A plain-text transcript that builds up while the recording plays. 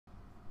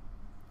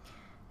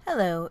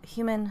Hello,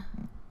 human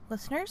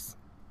listeners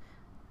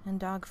and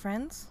dog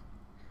friends.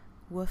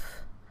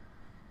 Woof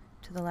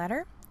to the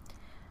latter.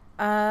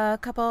 A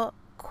couple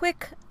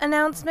quick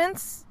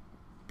announcements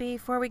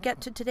before we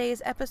get to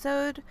today's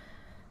episode.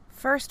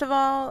 First of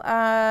all,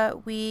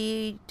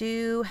 we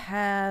do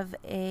have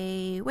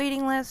a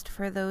waiting list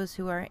for those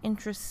who are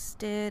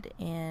interested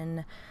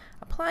in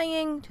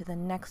applying to the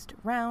next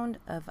round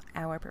of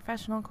our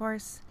professional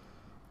course,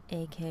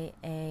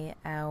 aka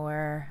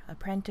our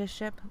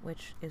apprenticeship,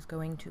 which is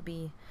going to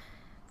be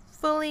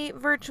fully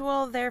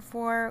virtual,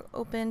 therefore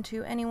open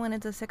to anyone.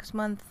 It's a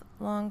 6-month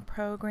long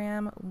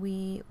program.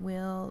 We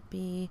will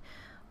be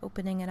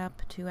opening it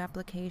up to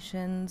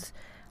applications,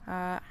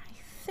 I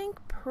think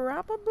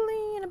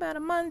probably in about a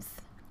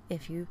month.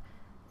 If you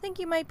think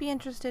you might be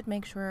interested,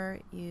 make sure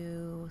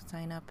you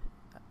sign up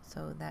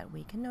so that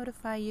we can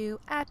notify you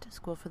at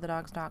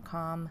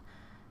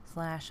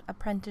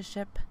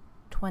schoolforthedogs.com/apprenticeship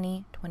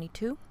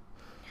 2022.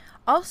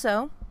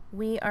 Also,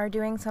 we are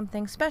doing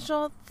something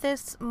special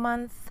this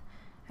month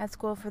at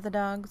School for the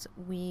Dogs.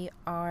 We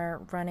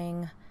are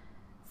running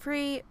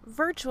free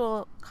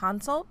virtual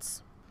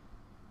consults.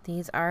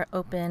 These are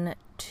open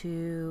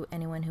to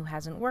anyone who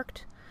hasn't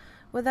worked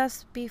with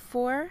us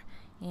before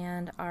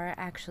and are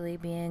actually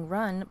being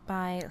run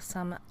by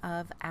some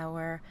of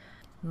our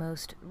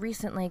most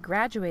recently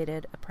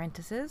graduated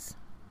apprentices.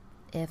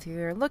 If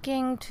you're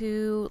looking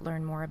to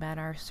learn more about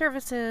our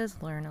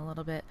services, learn a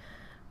little bit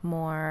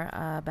more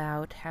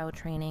about how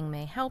training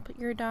may help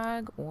your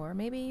dog, or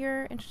maybe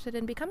you're interested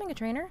in becoming a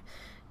trainer,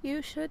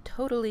 you should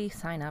totally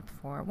sign up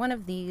for one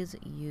of these.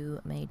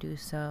 You may do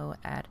so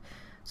at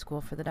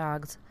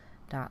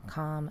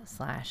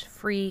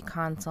schoolforthedogs.com/free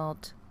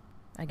consult.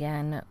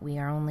 Again, we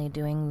are only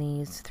doing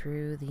these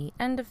through the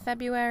end of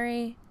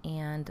February,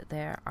 and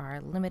there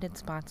are limited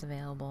spots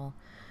available.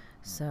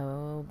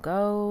 So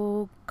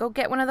go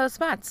get one of those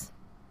spots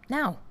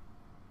now.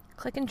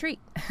 Click and treat.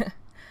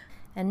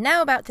 And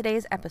now about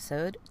today's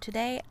episode.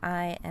 Today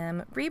I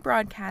am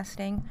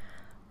rebroadcasting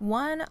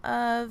one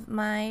of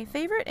my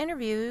favorite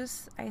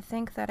interviews I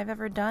think that I've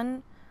ever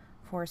done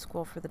for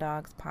School for the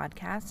Dogs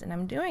podcast, and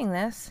I'm doing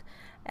this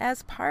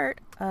as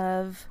part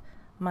of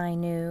my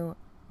new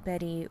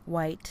Betty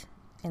White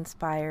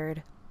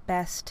inspired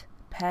Best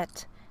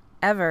Pet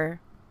Ever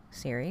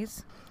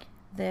series.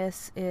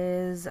 This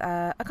is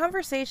a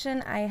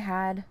conversation I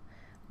had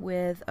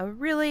with a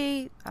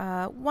really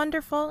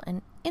wonderful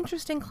and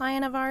interesting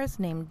client of ours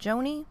named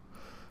Joni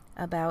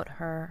about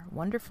her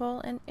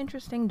wonderful and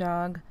interesting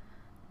dog,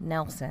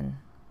 Nelson.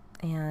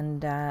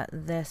 And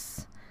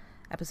this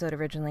episode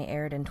originally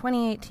aired in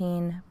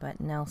 2018, but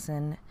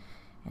Nelson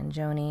and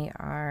Joni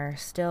are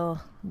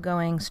still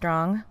going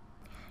strong.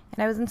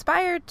 And I was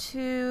inspired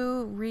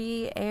to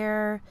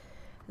re-air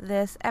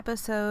this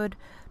episode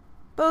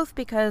both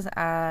because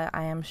I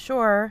am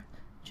sure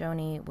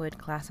Joni would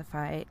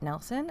classify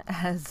Nelson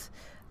as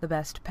the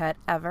best pet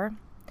ever,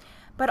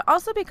 but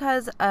also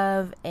because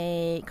of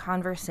a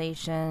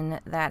conversation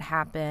that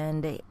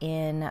happened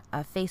in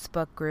a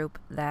Facebook group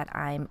that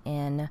I'm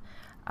in,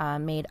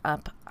 made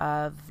up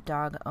of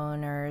dog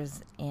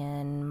owners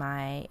in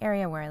my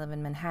area where I live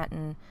in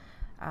Manhattan.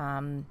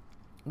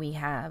 We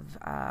have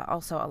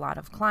also a lot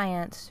of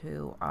clients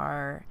who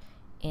are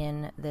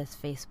in this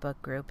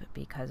Facebook group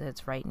because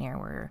it's right near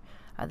where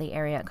the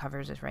area it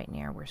covers is right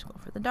near where School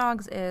for the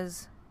Dogs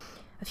is.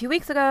 A few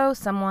weeks ago,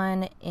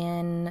 someone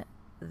in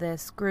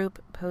this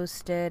group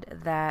posted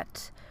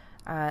that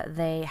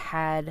they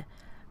had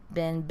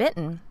been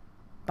bitten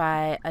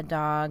by a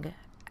dog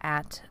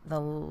at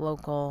the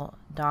local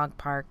dog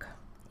park,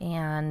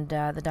 and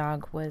the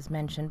dog was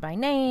mentioned by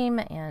name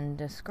and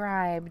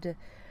described,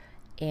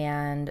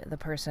 and the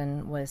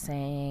person was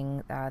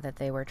saying that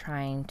they were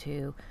trying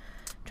to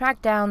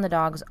track down the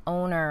dog's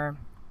owner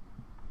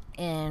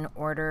in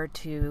order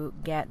to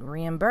get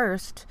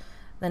reimbursed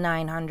the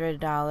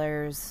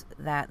 $900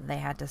 that they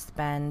had to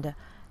spend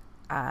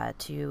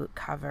to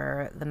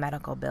cover the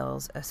medical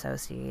bills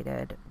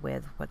associated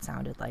with what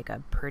sounded like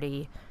a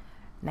pretty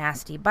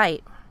nasty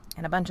bite.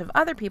 And a bunch of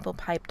other people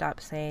piped up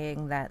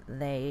saying that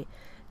they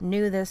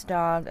knew this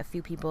dog. A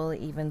few people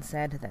even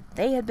said that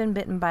they had been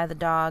bitten by the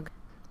dog.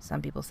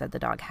 Some people said the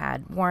dog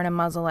had worn a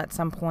muzzle at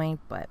some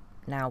point, but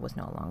now was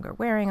no longer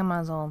wearing a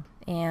muzzle.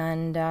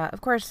 And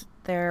of course,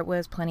 there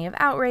was plenty of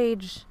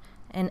outrage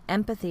and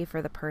empathy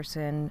for the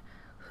person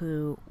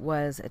who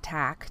was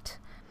attacked.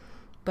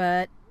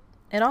 But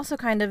it also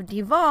kind of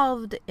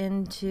devolved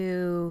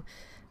into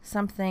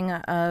something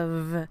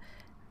of,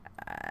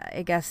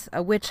 I guess,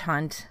 a witch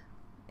hunt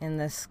in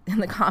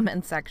the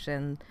comment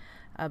section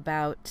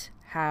about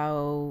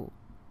how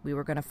we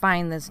were going to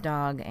find this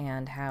dog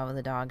and how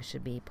the dog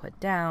should be put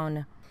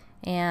down.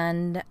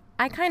 And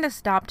I kind of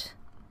stopped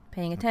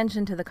paying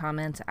attention to the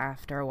comments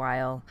after a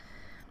while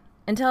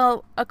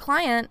until a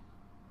client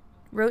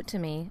wrote to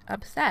me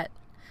upset,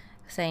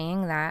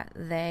 saying that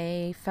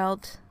they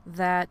felt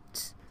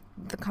that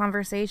the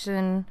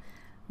conversation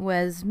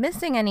was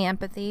missing any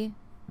empathy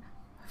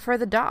for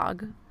the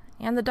dog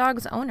and the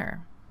dog's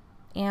owner,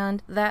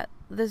 and that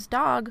this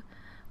dog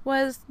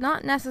was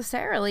not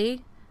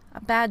necessarily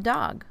a bad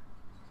dog.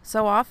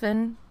 So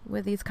often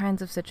with these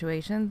kinds of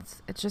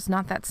situations, it's just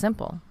not that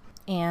simple.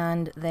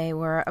 And they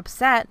were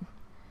upset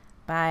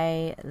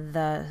by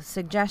the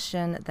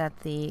suggestion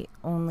that the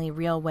only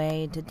real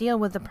way to deal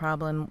with the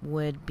problem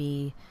would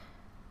be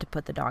to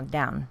put the dog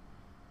down.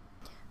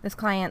 This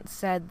client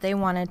said they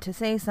wanted to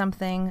say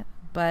something,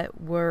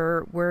 but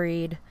were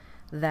worried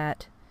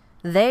that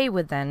they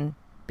would then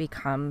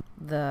become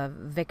the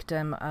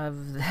victim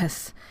of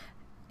this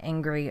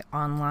angry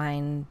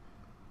online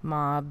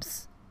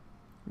mob's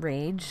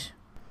rage.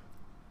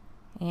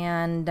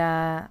 And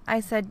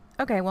I said,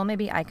 okay, well,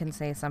 maybe I can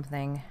say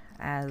something,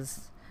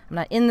 as I'm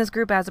not in this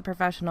group as a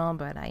professional,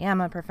 but I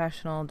am a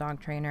professional dog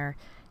trainer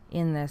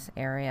in this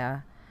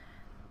area.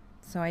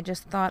 So I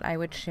just thought I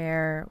would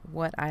share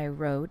what I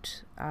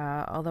wrote,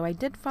 although I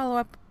did follow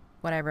up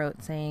what I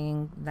wrote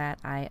saying that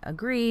I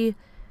agree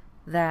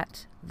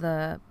that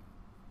the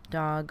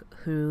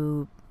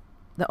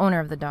owner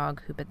of the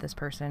dog who bit this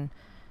person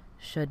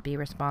should be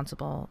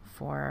responsible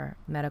for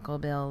medical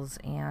bills,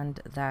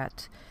 and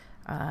that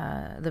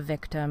the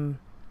victim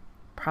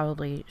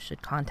probably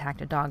should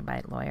contact a dog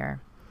bite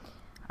lawyer.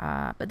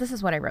 But this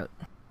is what I wrote.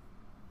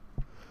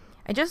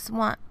 I just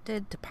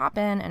wanted to pop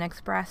in and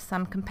express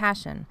some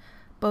compassion,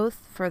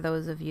 both for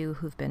those of you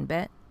who've been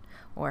bit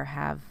or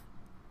have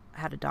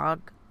had a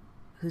dog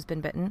who's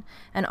been bitten,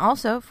 and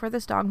also for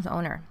this dog's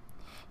owner.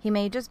 He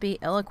may just be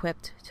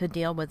ill-equipped to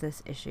deal with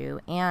this issue,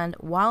 and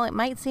while it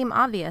might seem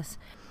obvious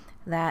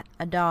that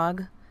a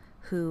dog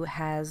who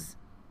has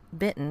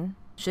bitten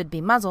should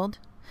be muzzled,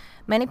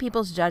 many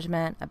people's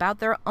judgment about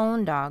their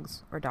own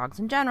dogs, or dogs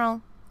in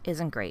general,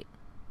 isn't great.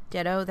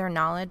 Ditto their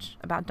knowledge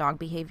about dog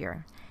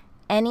behavior.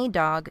 Any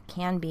dog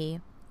can be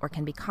or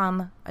can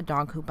become a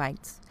dog who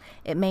bites.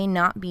 It may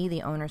not be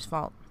the owner's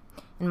fault.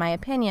 In my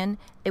opinion,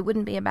 it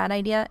wouldn't be a bad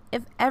idea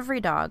if every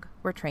dog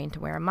were trained to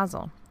wear a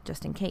muzzle,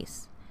 just in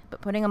case.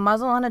 But putting a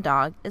muzzle on a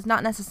dog is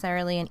not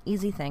necessarily an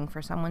easy thing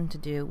for someone to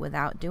do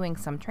without doing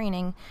some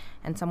training,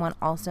 and someone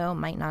also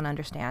might not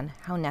understand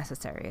how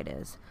necessary it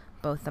is,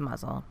 both the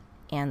muzzle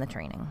and the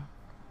training.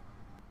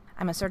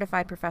 I'm a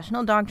certified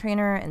professional dog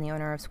trainer and the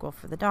owner of School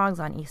for the Dogs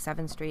on East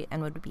 7th Street,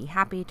 and would be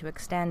happy to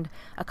extend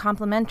a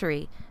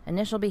complimentary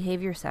initial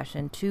behavior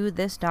session to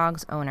this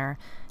dog's owner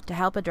to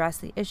help address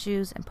the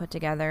issues and put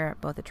together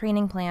both a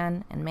training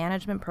plan and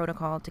management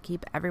protocol to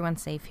keep everyone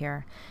safe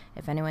here.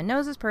 If anyone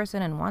knows this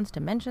person and wants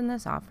to mention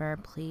this offer,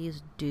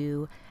 please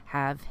do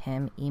have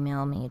him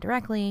email me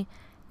directly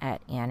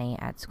at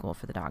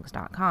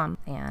Annie@schoolforthedogs.com.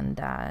 And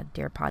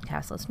dear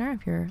podcast listener,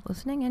 if you're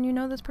listening and you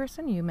know this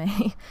person, you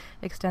may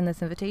extend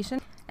this invitation.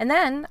 And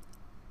then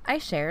I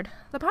shared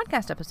the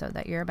podcast episode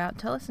that you're about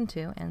to listen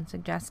to and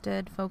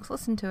suggested folks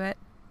listen to it,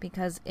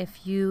 because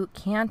if you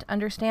can't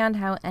understand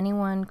how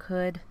anyone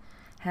could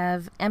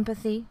have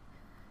empathy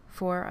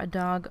for a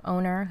dog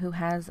owner who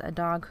has a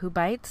dog who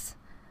bites,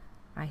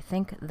 I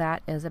think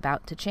that is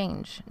about to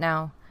change.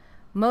 Now,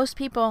 most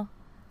people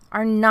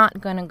are not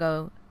going to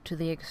go to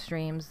the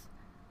extremes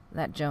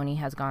that Joni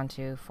has gone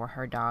to for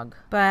her dog.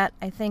 But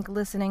I think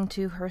listening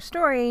to her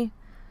story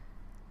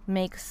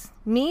makes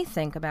me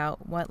think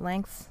about what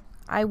lengths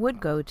I would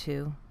go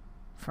to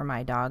for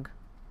my dog,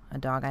 a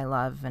dog I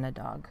love and a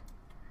dog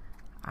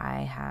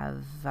I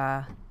have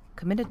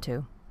committed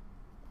to.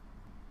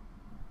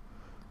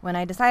 When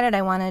I decided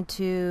I wanted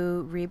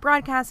to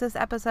rebroadcast this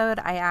episode,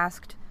 I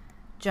asked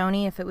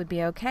Joni if it would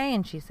be okay,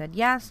 and she said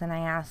yes, and I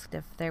asked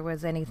if there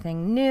was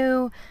anything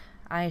new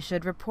I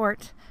should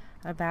report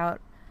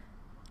about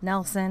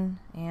Nelson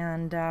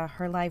and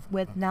her life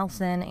with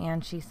Nelson,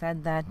 and she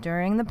said that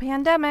during the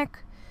pandemic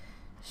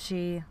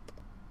she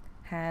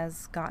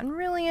has gotten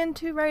really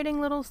into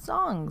writing little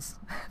songs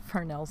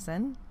for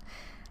Nelson.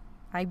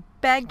 I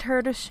begged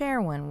her to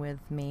share one with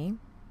me,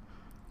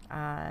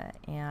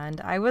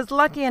 and I was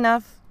lucky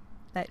enough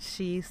that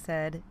she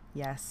said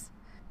yes.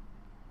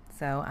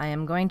 So I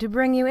am going to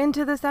bring you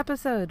into this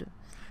episode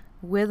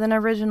with an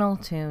original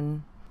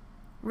tune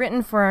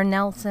written for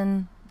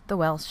Nelson the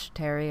Welsh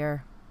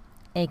Terrier,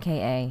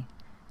 aka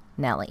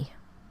Nellie.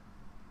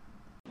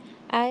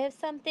 I have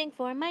something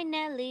for my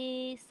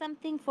Nelly,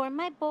 something for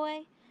my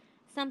boy,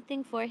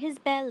 something for his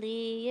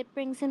belly, it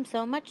brings him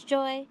so much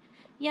joy.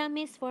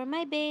 Yummies for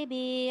my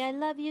baby, I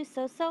love you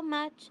so, so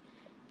much.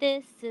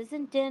 This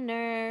isn't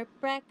dinner,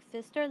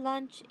 breakfast, or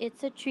lunch,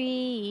 it's a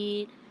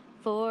treat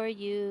for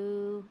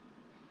you.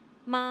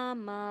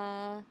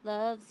 Mama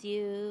loves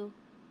you.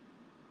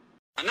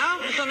 And now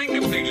for something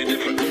completely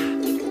different.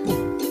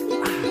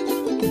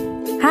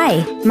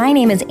 Hi, my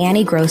name is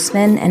Annie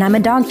Grossman, and I'm a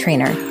dog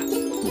trainer.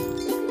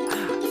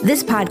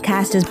 This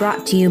podcast is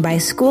brought to you by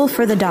School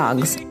for the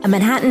Dogs, a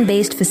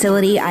Manhattan-based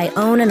facility I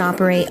own and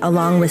operate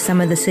along with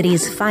some of the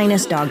city's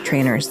finest dog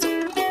trainers.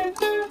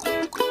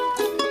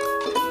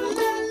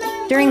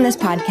 During this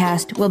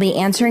podcast, we'll be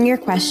answering your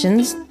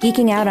questions,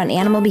 geeking out on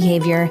animal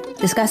behavior,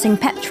 discussing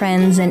pet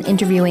trends, and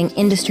interviewing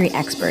industry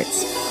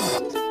experts.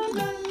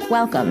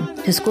 Welcome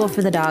to School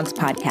for the Dogs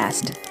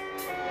podcast.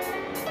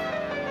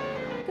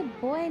 Good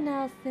boy,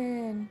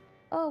 Nelson.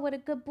 Oh, what a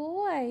good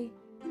boy.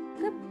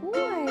 Good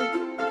boy.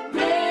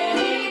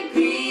 Many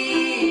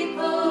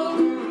people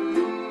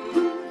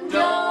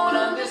don't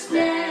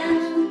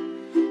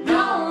understand.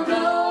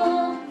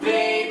 No,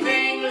 they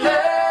think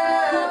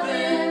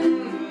loving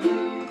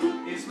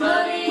is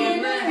money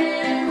in the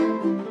hand.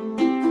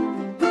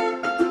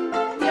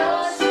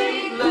 Your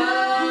sweet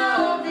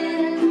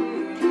loving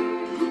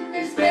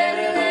is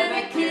better than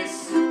a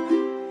kiss.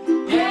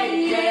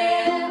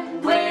 Yeah,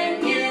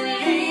 when you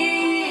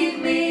leave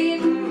me,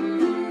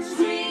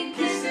 sweet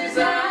kisses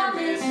I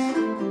miss.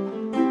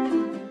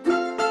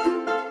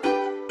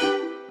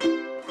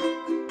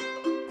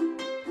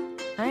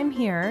 I'm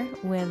here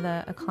with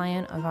a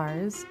client of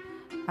ours,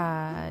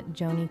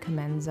 Joni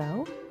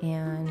Comenzo,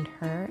 and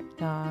her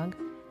dog,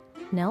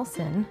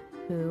 Nelson,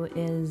 who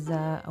is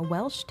a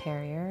Welsh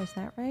Terrier. Is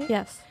that right?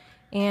 Yes.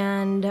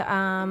 And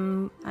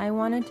I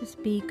wanted to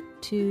speak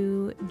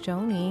to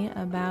Joni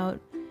about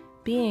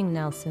being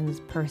Nelson's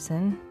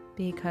person,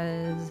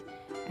 because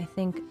I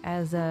think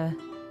as a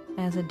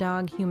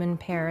dog-human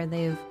pair,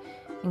 they've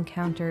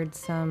encountered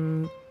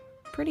some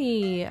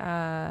pretty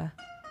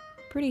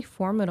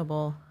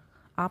formidable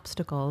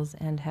obstacles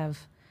and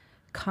have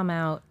come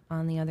out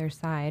on the other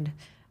side,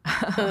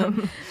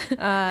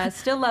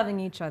 still loving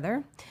each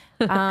other.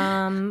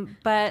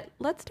 But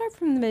let's start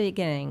from the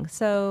beginning.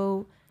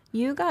 So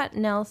you got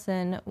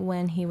Nelson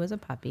when he was a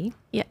puppy.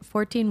 Yeah,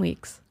 14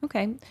 weeks.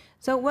 Okay.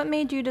 So what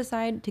made you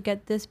decide to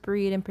get this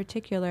breed in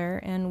particular,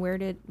 and where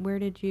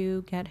did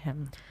you get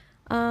him?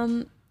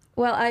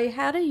 Well, I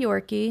had a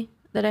Yorkie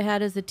that I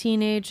had as a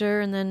teenager,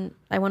 and then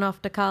I went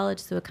off to college,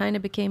 so it kind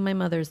of became my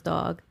mother's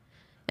dog.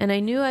 And I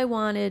knew I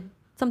wanted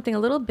something a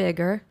little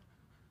bigger,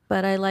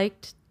 but I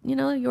liked,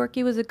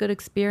 Yorkie was a good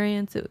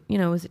experience. It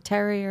was a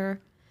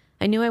terrier.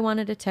 I knew I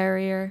wanted a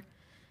terrier.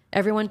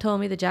 Everyone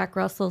told me the Jack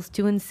Russell's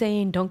too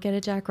insane. Don't get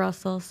a Jack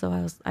Russell.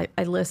 So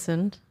I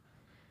listened.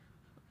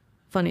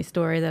 Funny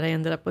story that I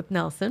ended up with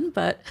Nelson,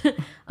 but,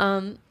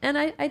 and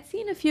I'd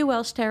seen a few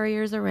Welsh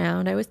Terriers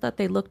around. I always thought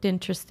they looked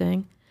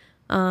interesting.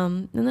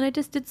 And then I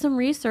just did some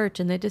research,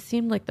 and they just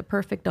seemed like the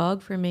perfect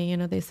dog for me.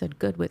 They said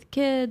good with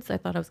kids. I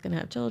thought I was going to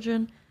have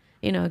children,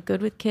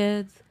 good with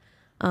kids,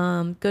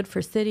 good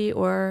for city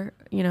or,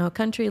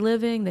 country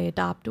living. They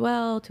adopt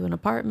well to an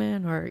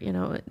apartment or,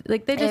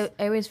 like they just.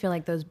 I always feel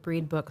like those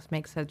breed books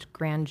make such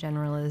grand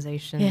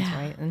generalizations,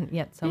 right? And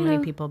yet so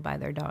many people buy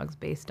their dogs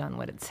based on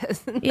what it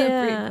says in the breed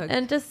book.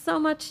 And just so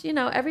much,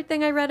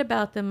 everything I read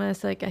about them, I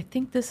was like, I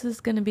think this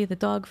is going to be the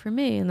dog for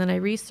me. And then I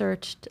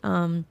researched,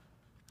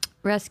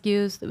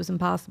 rescues. It was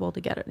impossible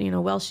to get it.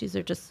 Welshies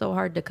are just so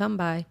hard to come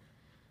by.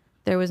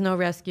 There was no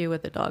rescue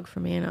with a dog for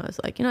me. And I was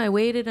like, I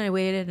waited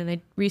and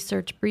I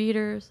researched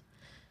breeders.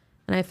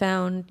 And I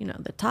found,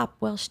 the top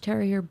Welsh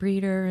Terrier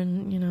breeder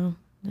in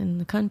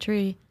the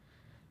country.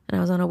 And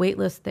I was on a wait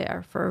list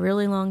there for a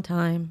really long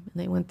time.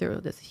 And they went through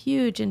this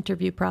huge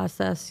interview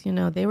process.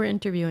 They were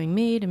interviewing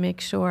me to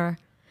make sure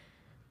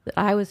that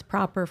I was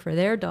proper for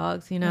their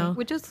dogs,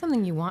 Which is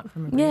something you want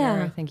from a breeder.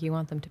 Yeah. I think you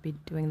want them to be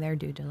doing their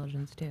due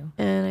diligence too.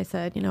 And I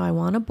said, I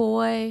want a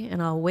boy, and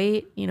I'll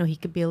wait. He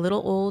could be a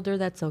little older.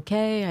 That's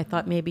okay. I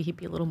thought maybe he'd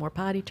be a little more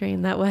potty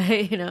trained that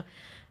way,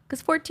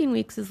 because 14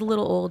 weeks is a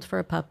little old for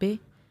a puppy.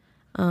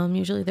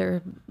 Usually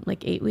they're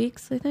like 8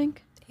 weeks, I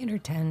think. 8 or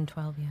 10,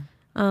 12,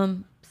 yeah.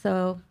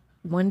 So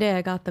one day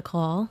I got the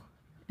call,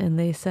 and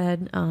they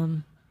said,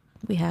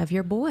 we have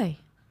your boy.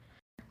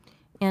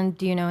 And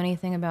do you know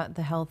anything about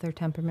the health or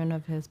temperament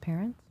of his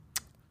parents?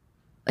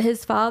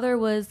 His father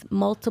was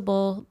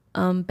multiple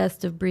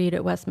best of breed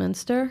at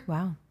Westminster.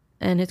 Wow.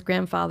 And his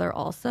grandfather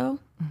also.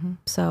 Mm-hmm.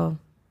 So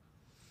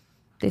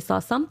they saw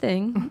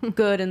something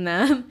good in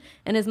them.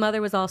 And his mother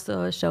was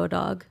also a show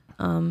dog.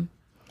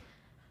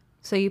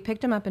 So you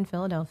picked him up in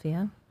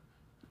Philadelphia.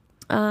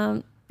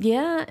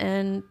 Yeah,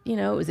 and,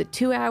 it was a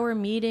 2-hour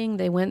meeting.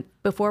 They went,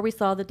 before we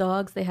saw the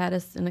dogs, they had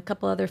us, and a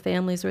couple other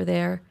families were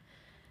there.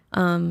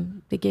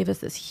 They gave us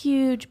this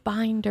huge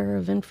binder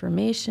of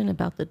information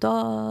about the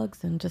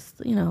dogs and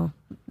just,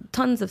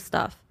 tons of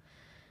stuff.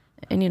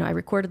 And, I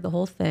recorded the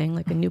whole thing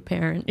like a new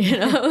parent,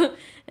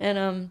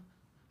 And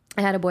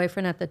I had a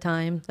boyfriend at the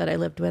time that I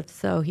lived with,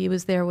 so he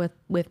was there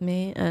with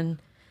me. And,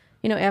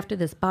 after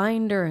this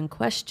binder and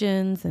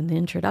questions and the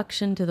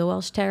introduction to the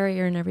Welsh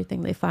Terrier and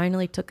everything, they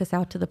finally took us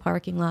out to the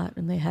parking lot,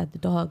 and they had the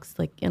dogs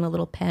like in a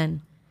little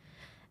pen.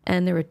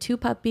 And there were 2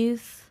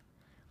 puppies,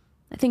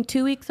 I think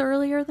 2 weeks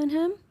earlier than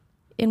him,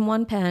 in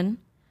one pen,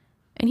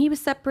 and he was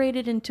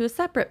separated into a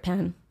separate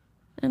pen.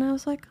 And I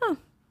was like, oh,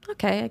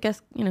 okay, I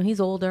guess,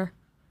 he's older.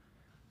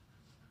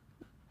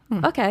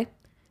 Okay.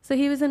 So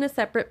he was in a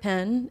separate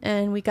pen,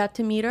 and we got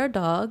to meet our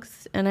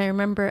dogs. And I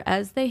remember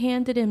as they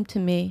handed him to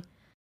me,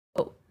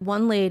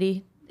 one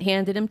lady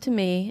handed him to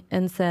me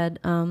and said,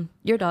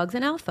 your dog's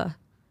an alpha.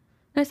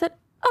 And I said,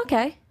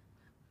 okay.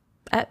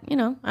 I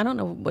don't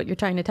know what you're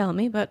trying to tell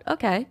me, but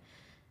okay.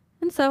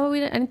 And so I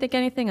didn't think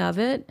anything of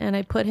it, and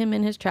I put him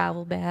in his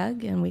travel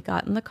bag, and we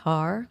got in the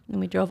car, and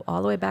we drove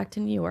all the way back to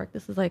New York.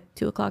 This is like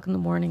 2 o'clock in the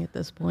morning at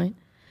this point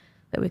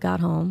that we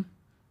got home.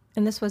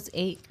 And this was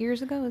 8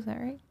 years ago, is that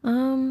right?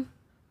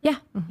 Yeah,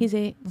 he's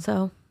 8,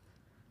 so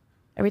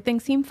everything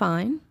seemed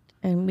fine.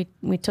 And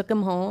we took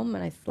him home,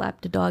 and I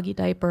slapped a doggy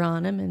diaper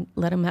on him and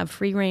let him have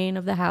free reign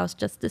of the house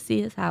just to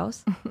see his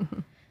house.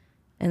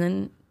 And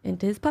then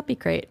into his puppy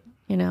crate,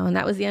 you know, and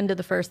that was the end of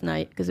the first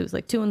night because it was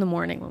like 2 a.m.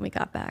 when we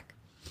got back.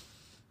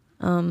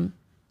 The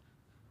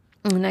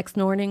next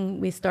morning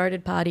we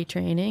started potty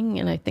training,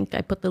 and I think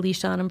I put the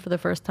leash on him for the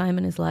first time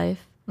in his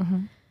life.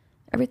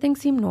 Everything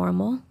seemed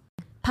normal.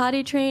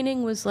 Potty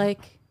training was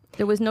like,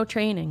 there was no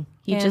training.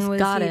 He just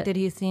got it. Did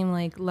he seem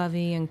like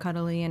lovey and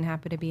cuddly and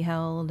happy to be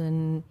held?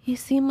 And He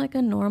seemed like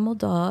a normal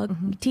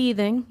dog,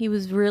 teething. He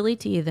was really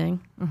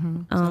teething.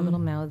 a little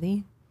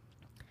mouthy.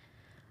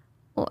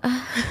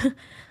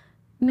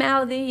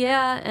 Mouthy,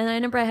 yeah. And I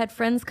remember I had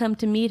friends come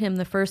to meet him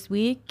the first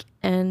week,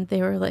 and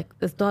they were like,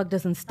 "This dog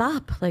doesn't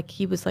stop." Like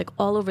he was like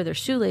all over their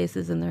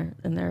shoelaces and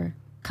their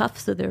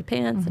cuffs of their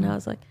pants, and I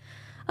was like,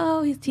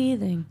 "Oh, he's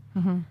teething,"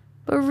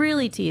 but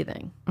really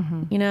teething,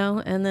 you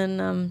know. And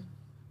then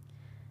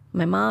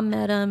my mom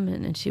met him,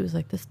 and she was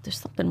like, "There's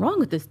something wrong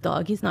with this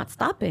dog. He's not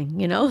stopping,"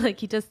 you know.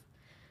 Like I was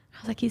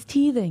like, "He's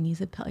teething. He's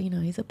a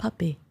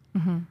puppy."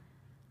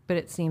 But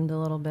it seemed a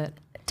little bit.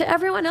 To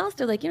everyone else,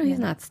 they're like, he's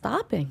not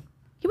stopping.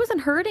 He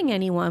wasn't hurting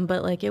anyone,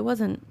 but like it was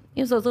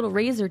those little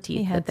razor teeth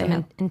He had that they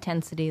some had.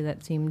 intensity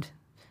that seemed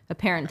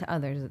apparent to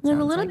others. There's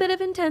a little bit of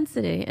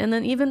intensity. And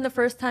then even the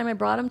first time I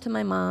brought him to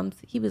my mom's,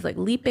 he was like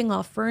leaping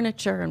off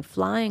furniture and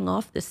flying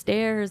off the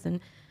stairs. And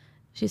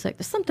she's like,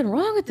 "There's something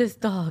wrong with this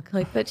dog."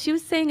 Like, but she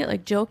was saying it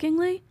like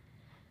jokingly,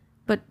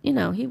 but you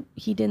know,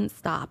 he didn't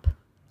stop.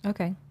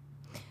 Okay.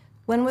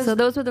 When was So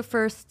those were the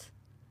first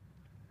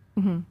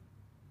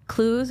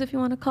clues, if you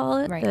want to call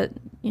it, Right. that,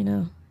 you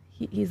know,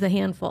 he's a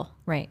handful.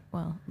 right?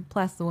 Well,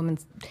 plus the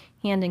woman's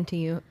handing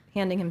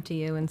him to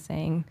you and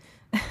saying,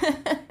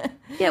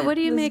 Yeah, what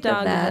do you This make dog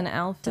of is that? an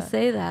alpha. To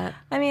say that.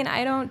 I mean,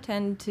 I don't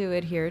tend to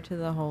adhere to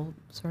the whole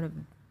sort of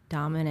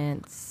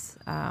dominance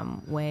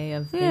way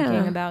of thinking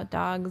Yeah. about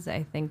dogs.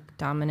 I think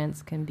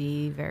dominance can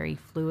be very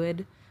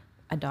fluid.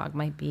 A dog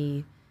might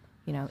be,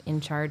 you know,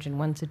 in charge in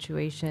one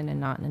situation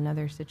and not in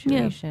another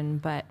situation.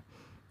 But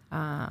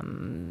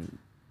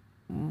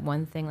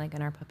one thing, like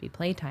in our puppy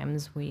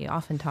playtimes, we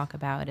often talk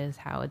about is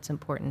how it's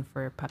important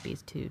for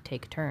puppies to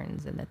take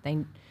turns, and that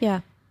they Yeah.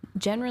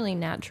 generally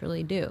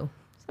naturally do.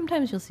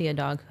 Sometimes you'll see a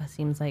dog who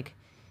seems like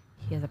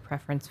he has a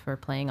preference for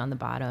playing on the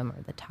bottom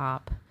or the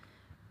top,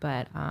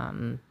 but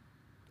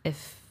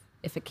if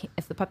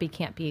the puppy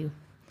can't be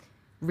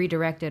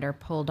redirected or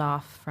pulled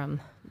off from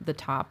the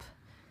top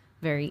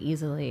very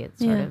easily,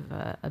 it's sort of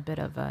a bit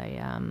of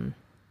a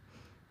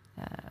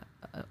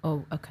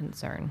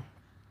concern.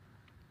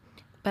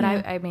 But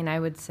I mean, I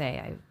would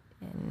say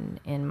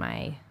in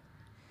my,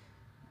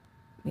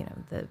 you know,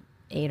 the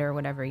 8 or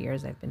whatever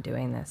years I've been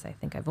doing this, I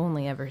think I've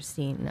only ever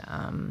seen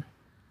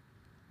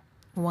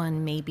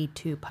 1, maybe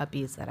 2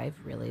 puppies that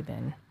I've really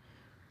been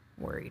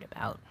worried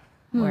about,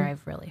 where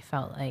I've really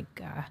felt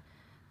like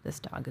this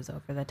dog is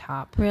over the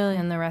top. Really?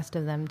 And the rest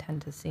of them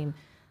tend to seem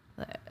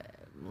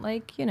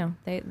like, you know,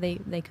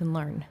 they can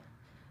learn.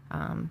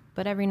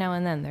 But every now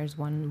and then there's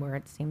one where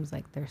it seems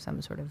like there's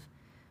some sort of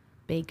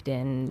baked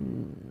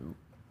in,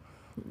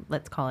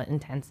 let's call it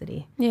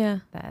intensity. Yeah.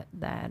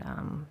 That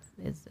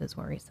is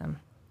worrisome.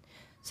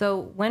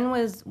 So when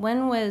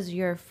was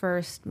your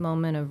first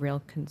moment of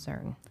real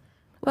concern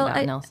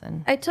about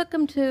Nelson? I took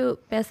him to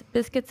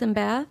Biscuits and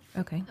Bath.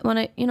 Okay.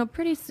 When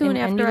pretty soon And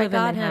after you I live in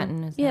got Manhattan,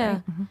 him. is that Yeah.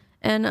 right? Mhm.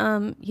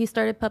 And he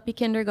started puppy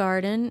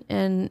kindergarten,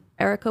 and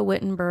Erica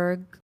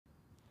Wittenberg,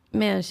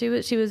 man, she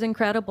was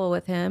incredible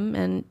with him,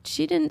 and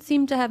she didn't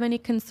seem to have any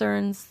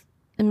concerns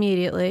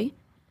immediately.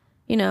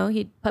 You know,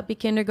 puppy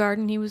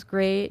kindergarten, he was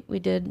great. We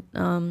did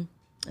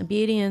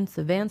obedience,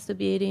 advanced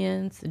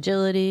obedience,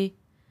 agility.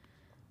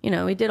 You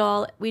know, we did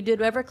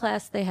whatever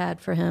class they had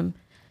for him.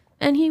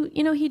 And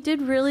he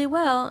did really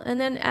well.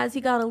 And then as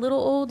he got a little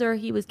older,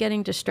 he was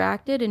getting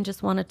distracted and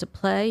just wanted to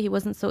play. He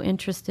wasn't so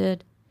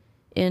interested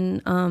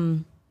in,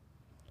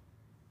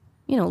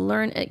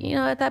 learn. You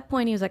know, at that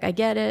point, he was like, "I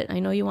get it. I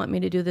know you want me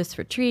to do this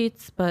for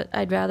treats, but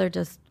I'd rather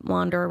just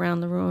wander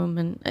around the room."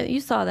 And you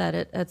saw that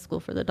at School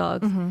for the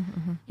Dogs.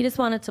 He just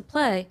wanted to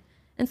play.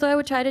 And so I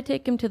would try to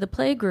take him to the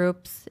play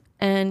groups,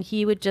 and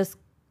he would just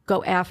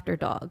go after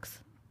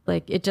dogs.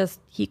 Like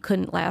he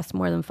couldn't last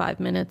more than 5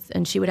 minutes,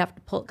 and she would have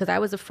to pull, because I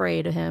was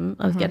afraid of him.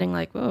 I was getting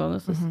like, "Oh,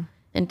 this is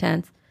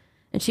intense."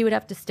 And she would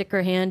have to stick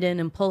her hand in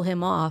and pull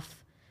him off.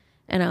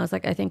 And I was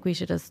like, "I think we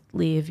should just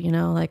leave, you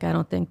know, like, I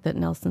don't think that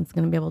Nelson's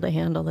going to be able to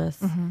handle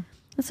this." And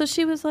so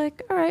she was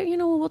like, "All right,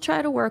 we'll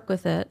try to work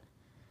with it."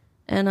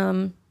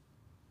 And,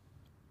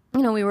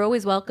 we were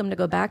always welcome to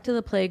go back to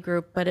the play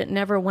group, but it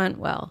never went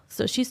well.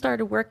 So she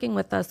started working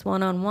with us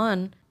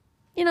one-on-one,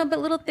 but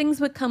little things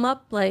would come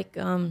up like,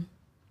 I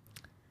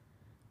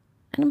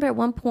remember at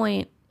one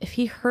point, if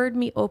he heard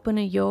me open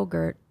a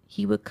yogurt,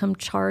 he would come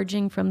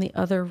charging from the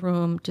other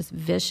room, just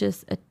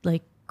vicious,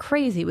 like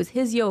crazy. It was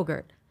his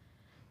yogurt.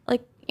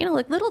 Like,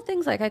 like little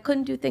things like I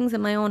couldn't do things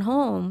in my own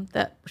home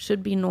that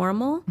should be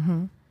normal.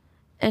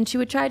 And she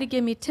would try to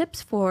give me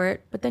tips for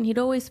it, but then he'd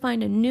always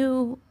find a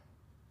new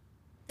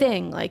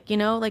thing, like, you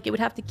know, like it would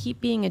have to keep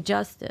being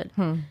adjusted.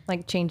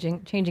 Like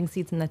changing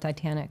seats in the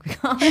Titanic. We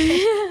call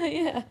it.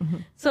 Yeah.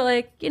 So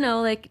like, you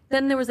know, like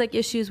then there was like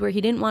issues where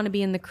he didn't want to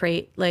be in the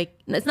crate. Like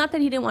it's not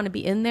that he didn't want to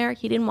be in there.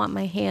 He didn't want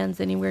my hands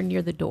anywhere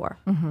near the door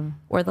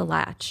or the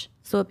latch.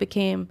 So it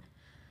became,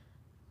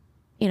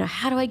 you know,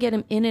 how do I get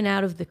him in and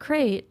out of the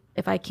crate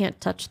if I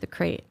can't touch the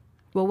crate?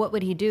 Well, what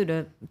would he do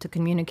to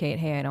communicate,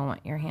 hey, I don't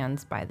want your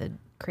hands by the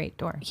crate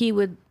door? He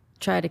would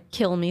try to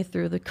kill me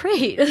through the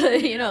crate,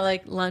 you know,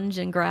 like lunge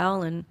and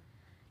growl and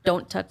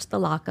don't touch the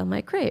lock on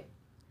my crate.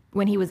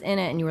 When he was in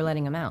it and you were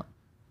letting him out?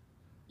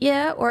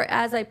 Yeah, or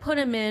as I put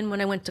him in, when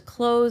I went to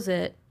close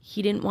it,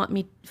 he didn't want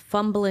me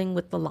fumbling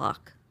with the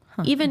lock.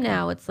 Even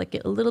now, it's like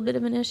a little bit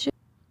of an issue.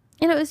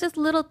 You know, it's just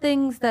little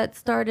things that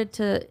started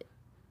to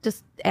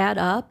just add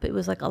up. It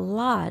was like a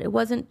lot. It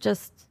wasn't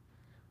just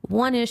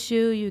one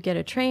issue. You get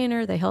a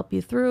trainer, they help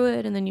you through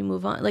it, and then you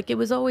move on. Like it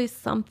was always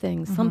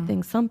something.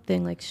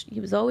 Like he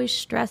was always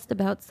stressed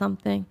about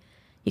something.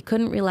 He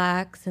couldn't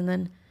relax. And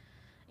then,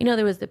 you know,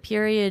 there was the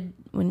period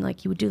when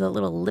like he would do the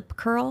little lip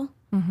curl.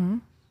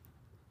 And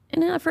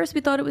then at first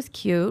we thought it was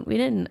cute. We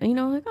didn't, you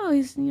know, like, oh,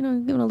 he's, you know,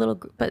 doing a little,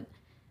 but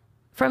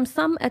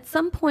at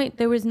some point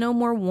there was no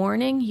more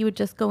warning. He would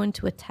just go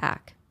into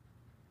attack.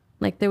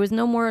 Like there was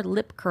no more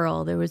lip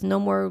curl. There was no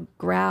more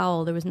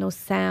growl. There was no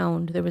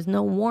sound. There was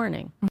no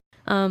warning.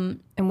 And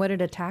what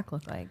did attack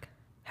look like?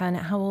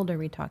 How old are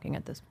we talking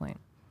at this point?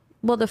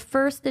 Well, the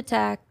first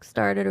attack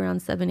started around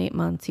 7-8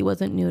 months. He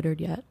wasn't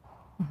neutered yet.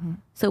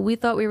 So we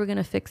thought we were going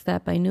to fix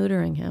that by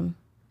neutering him.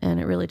 And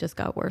it really just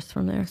got worse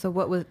from there. So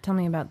tell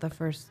me about the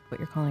first, what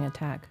you're calling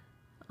attack.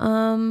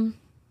 My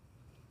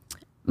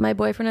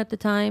boyfriend at the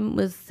time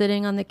was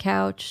sitting on the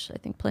couch, I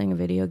think playing a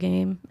video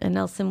game, and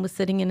Nelson was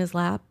sitting in his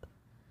lap.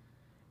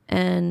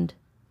 And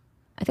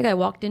I think I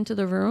walked into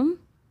the room,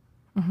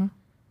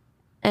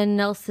 and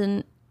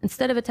Nelson,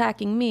 instead of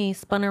attacking me,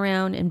 spun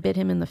around and bit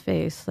him in the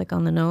face, like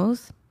on the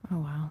nose. Oh,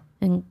 wow.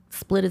 And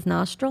split his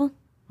nostril.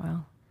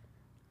 Wow.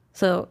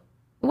 So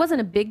it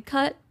wasn't a big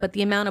cut, but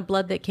the amount of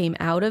blood that came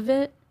out of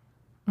it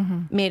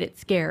made it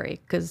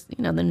scary because,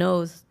 you know, the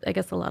nose, I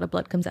guess a lot of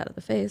blood comes out of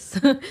the face.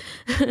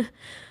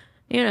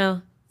 You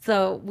know,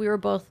 so we were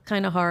both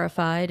kind of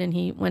horrified, and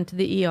he went to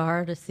the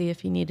ER to see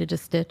if he needed a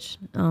stitch.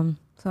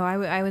 So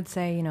I would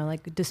say, you know,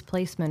 like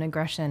displacement,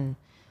 aggression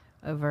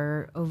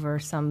over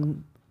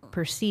some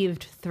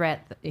perceived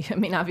threat. I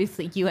mean,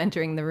 obviously you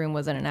entering the room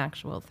wasn't an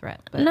actual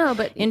threat, but no,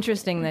 but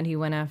interesting that he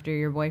went after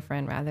your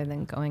boyfriend rather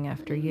than going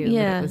after you.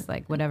 Yeah. But it was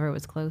like whatever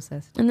was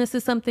closest. And this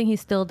is something he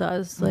still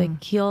does.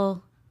 Like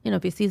he'll, you know,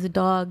 if he sees a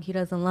dog he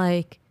doesn't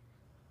like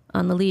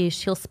on the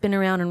leash, he'll spin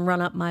around and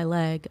run up my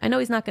leg. I know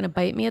he's not going to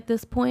bite me at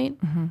this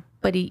point,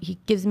 but he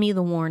gives me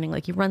the warning.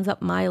 Like he runs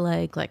up my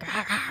leg like,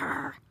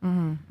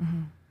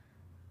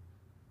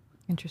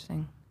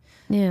 Interesting.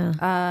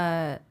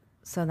 yeah.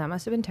 So that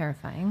must have been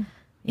terrifying.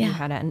 Yeah. You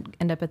had to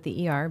end up at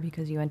the ER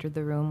because you entered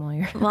the room while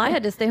you're... Well, I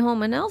had to stay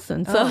home with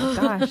Nelson. So. Oh,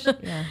 gosh.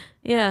 Yeah.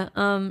 Yeah.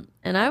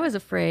 And I was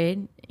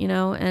afraid, you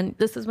know, and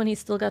this is when he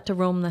still got to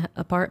roam the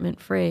apartment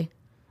free.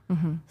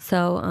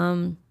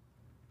 So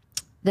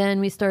then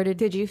we started...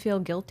 Did you feel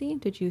guilty?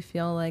 Did you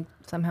feel like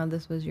somehow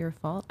this was your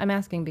fault? I'm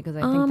asking because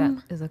I think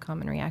that is a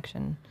common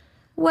reaction.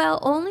 Well,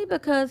 only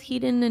because he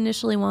didn't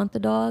initially want the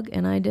dog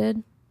and I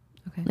did.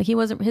 Okay.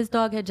 Like his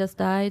dog had just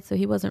died, so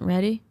he wasn't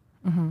ready.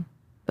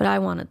 But I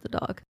wanted the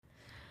dog.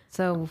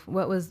 So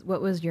what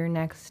was your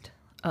next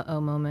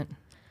moment?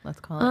 Let's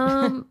call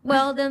it.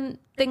 Well, then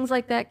things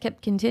like that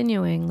kept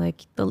continuing.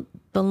 Like the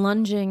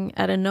lunging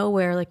out of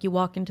nowhere, like you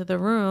walk into the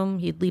room,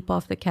 he'd leap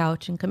off the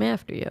couch and come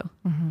after you.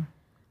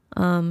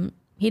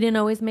 He didn't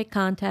always make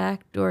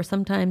contact, or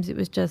sometimes it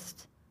was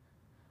just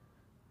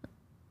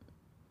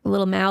a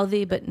little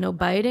mouthy, but no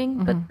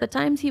biting. But the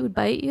times he would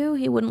bite you,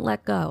 he wouldn't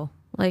let go.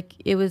 Like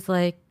it was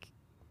like,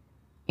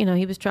 you know,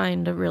 he was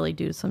trying to really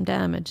do some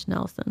damage,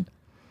 Nelson.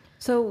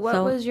 So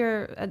what was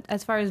your,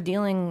 as far as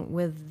dealing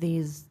with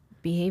these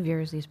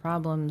behaviors, these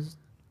problems,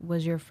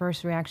 was your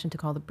first reaction to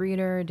call the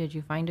breeder? Did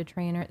you find a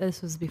trainer?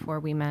 This was before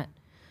we met,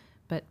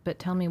 but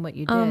tell me what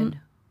you did.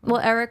 Well,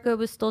 Erica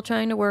was still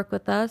trying to work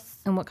with us.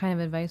 And what kind of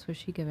advice was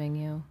she giving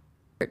you?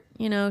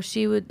 You know,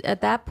 she would, at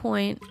that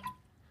point,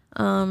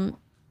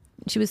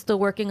 she was still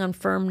working on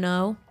firm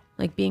no,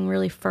 like being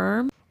really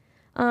firm.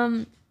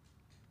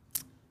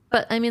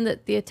 But I mean,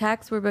 the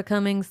attacks were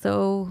becoming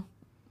so,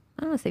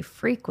 I don't want to say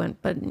frequent,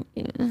 but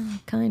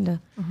kind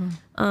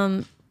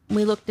of.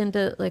 We looked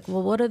into like,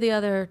 well, what are the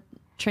other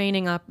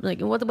training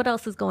what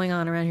else is going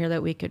on around here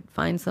that we could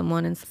find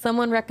someone? And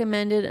someone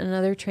recommended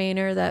another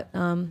trainer that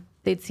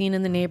they'd seen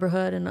in the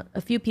neighborhood, and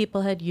a few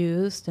people had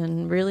used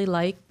and really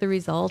liked the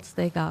results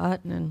they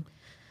got. And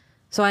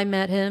so I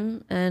met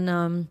him,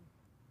 and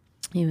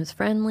he was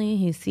friendly.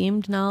 He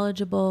seemed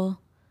knowledgeable.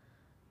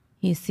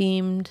 He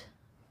seemed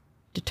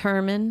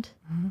determined.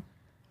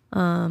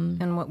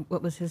 And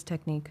what was his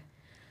technique?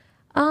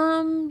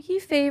 He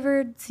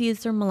favored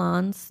Cesar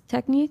Millan's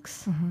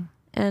techniques.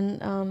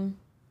 And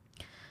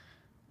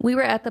we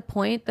were at the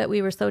point that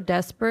we were so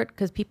desperate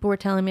because people were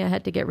telling me I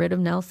had to get rid of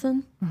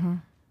Nelson.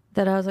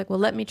 that I was like, well,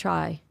 let me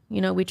try.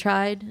 You know, we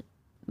tried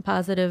a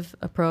positive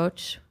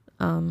approach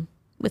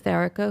with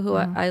Erica, who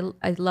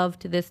I love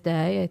to this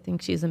day. I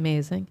think she's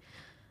amazing.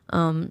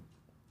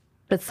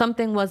 But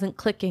something wasn't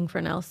clicking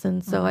for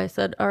Nelson. So I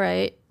said, all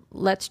right,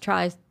 let's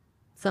try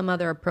some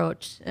other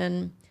approach.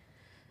 And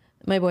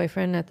my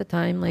boyfriend at the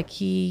time, like,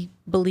 he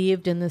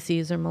believed in the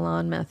Cesar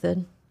Millan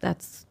method.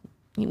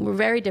 We're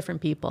very different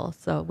people.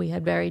 So we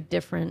had very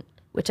different,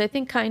 which I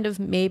think kind of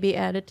maybe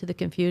added to the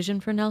confusion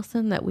for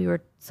Nelson, that we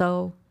were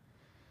so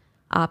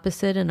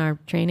opposite in our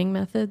training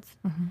methods.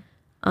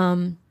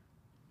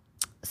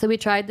 So we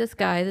tried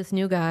this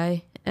new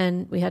guy,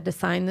 and we had to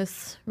sign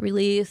this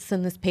release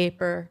and this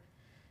paper.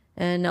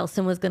 And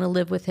Nelson was going to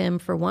live with him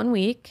for 1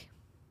 week.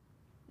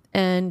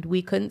 And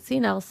we couldn't see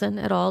Nelson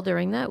at all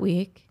during that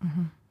week.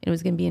 It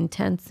was going to be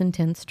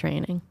intense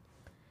training.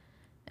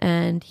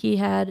 And he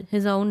had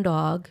his own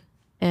dog.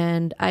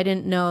 And I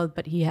didn't know,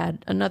 but he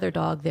had another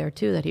dog there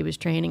too that he was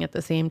training at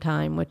the same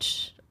time,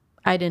 which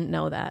I didn't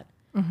know that.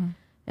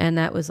 And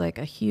that was like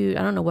a huge,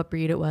 I don't know what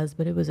breed it was,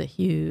 but it was a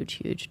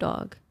huge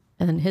dog.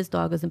 And his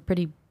dog was a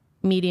pretty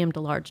medium to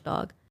large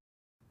dog.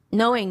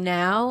 Knowing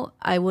now,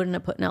 I wouldn't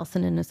have put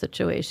Nelson in a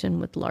situation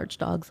with large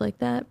dogs like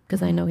that,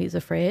 because I know he's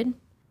afraid.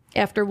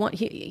 After one,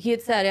 he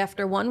had said,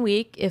 after 1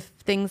 week, if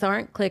things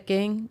aren't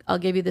clicking, I'll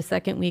give you the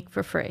second week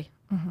for free.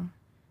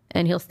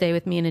 And he'll stay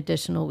with me an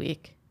additional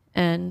week.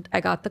 And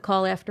I got the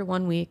call after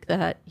 1 week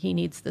that he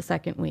needs the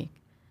second week.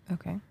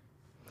 Okay.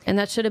 And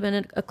that should have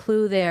been a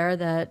clue there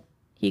that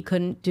he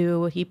couldn't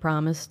do what he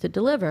promised to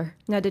deliver.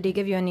 Now, did he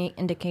give you any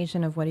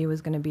indication of what he was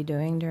going to be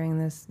doing during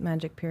this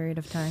magic period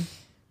of time?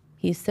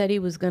 He said he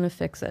was going to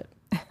fix it.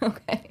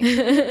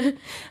 Okay.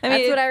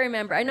 That's what I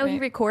remember. I know he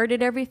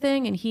recorded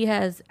everything, and he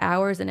has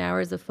hours and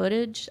hours of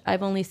footage.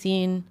 I've only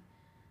seen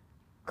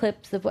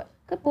clips of what...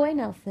 Good boy,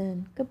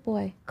 Nelson. Good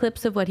boy.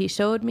 Clips of what he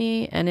showed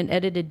me and an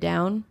edited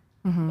down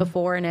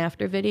before and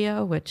after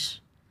video,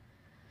 which...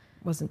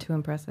 Wasn't too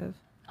impressive.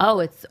 Oh,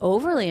 it's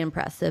overly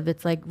impressive.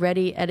 It's like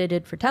ready,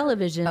 edited for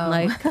television.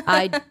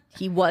 Like,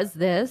 he was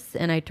this,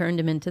 and I turned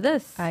him into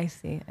this. I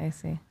see.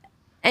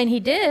 And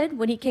he did.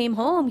 When he came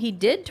home, he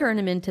did turn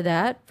him into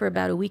that for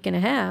about a week and a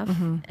half.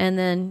 And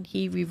then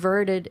he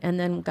reverted and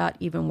then got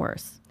even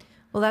worse.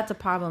 Well, that's a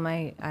problem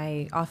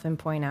I often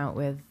point out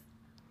with,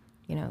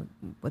 you know,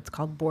 what's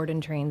called board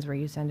and trains, where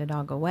you send a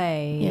dog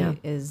away,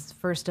 is,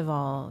 first of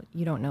all,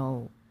 you don't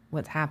know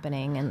what's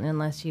happening, and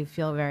unless you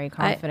feel very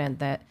confident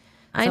that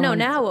I know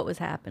now what was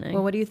happening.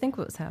 Well, what do you think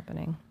was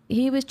happening?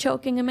 He was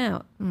choking him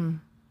out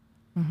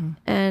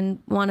and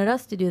wanted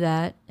us to do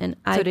that. And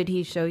So did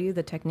he show you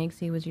the techniques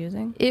he was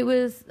using? It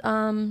was,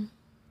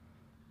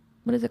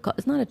 what is it called?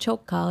 It's not a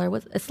choke collar. It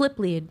was a slip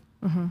lead,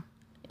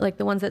 like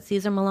the ones that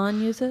Cesar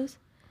Millan uses.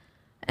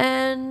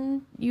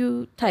 And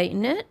you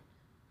tighten it.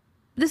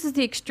 This is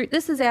the extreme.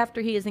 This is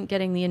after he isn't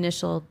getting the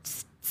initial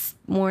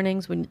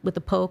warnings with the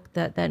poke,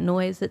 that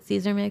noise that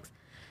Cesar makes.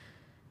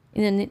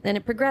 And then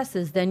it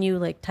progresses. Then you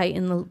like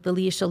tighten the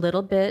leash a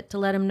little bit to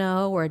let him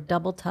know, or a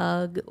double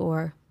tug,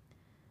 or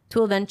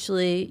to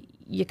eventually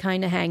you're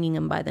kind of hanging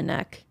him by the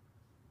neck.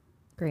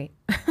 Great.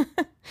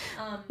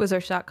 Was there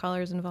shock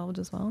collars involved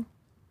as well?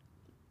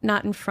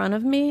 Not in front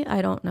of me.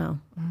 I don't know.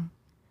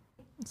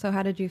 So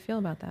how did you feel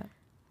about that?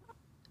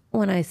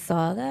 When I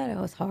saw that, I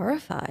was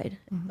horrified.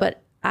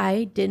 But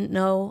I didn't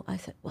know. I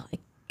said, well,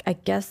 I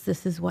guess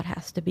this is what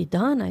has to be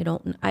done. I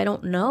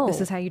don't know.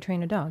 This is how you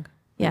train a dog.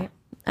 Yeah. Right?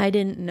 I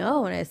didn't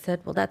know. And I said,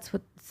 well, that's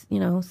what,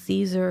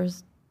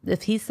 Caesar's,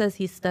 if he says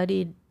he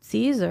studied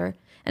Caesar,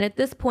 and at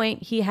this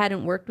point he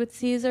hadn't worked with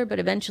Caesar, but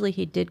eventually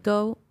he did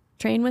go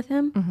train with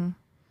him.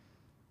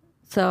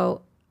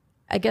 So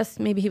I guess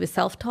maybe he was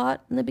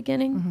self-taught in the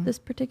beginning, this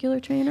particular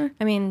trainer.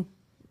 I mean,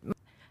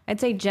 I'd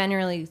say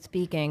generally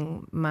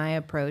speaking, my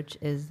approach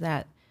is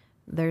that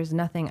there's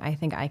nothing I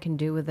think I can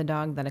do with a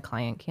dog that a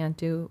client can't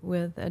do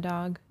with a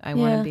dog. I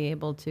want to be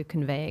able to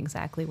convey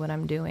exactly what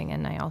I'm doing,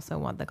 and I also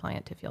want the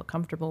client to feel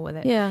comfortable with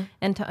it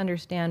and to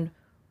understand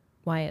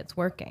why it's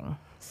working.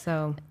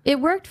 So it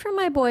worked for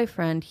my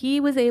boyfriend. He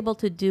was able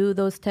to do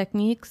those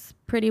techniques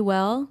pretty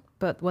well.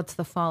 But what's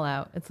the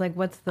fallout? It's like,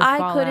 what's the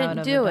fallout of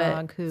a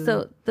dog who...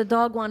 So the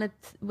dog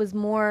was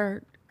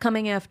more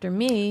coming after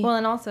me. Well,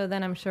 and also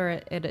then I'm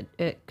sure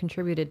it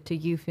contributed to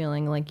you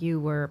feeling like you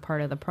were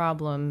part of the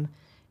problem,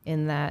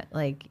 in that,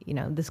 like,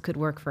 this could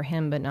work for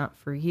him but not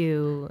for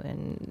you.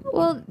 And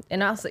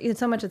also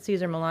so much of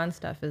Cesar Millan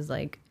stuff is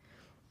like,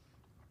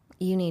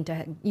 you need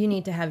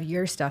to have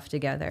your stuff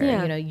together.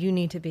 You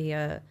need to be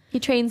he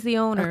trains the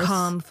owners, a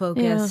calm,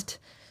 focused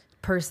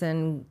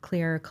person,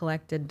 clear,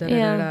 collected,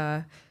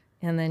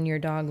 and then your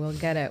dog will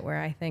get it.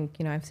 Where I think,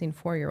 I've seen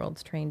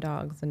 4-year-olds train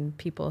dogs, and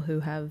people who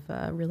have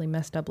really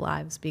messed up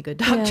lives be good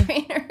dog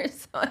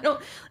trainers. So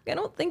I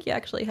don't think you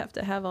actually have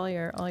to have all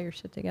your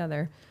shit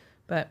together.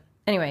 But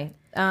anyway,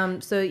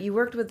 so you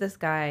worked with this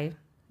guy.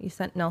 You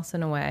sent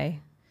Nelson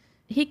away.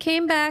 He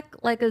came back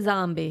like a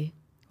zombie.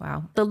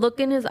 Wow. The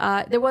look in his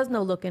eye, there was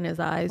no look in his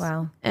eyes.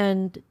 Wow.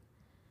 And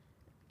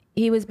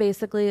he was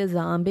basically a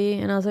zombie.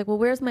 And I was like, well,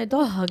 where's my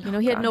dog?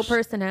 He had no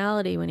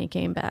personality when he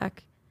came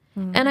back.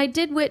 And I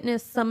did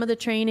witness some of the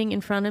training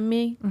in front of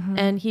me,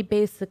 and he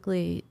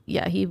basically,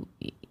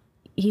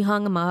 he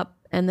hung him up,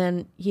 and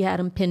then he had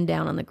him pinned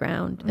down on the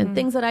ground, and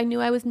things that I knew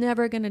I was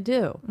never going to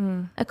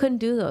do. I couldn't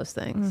do those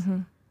things.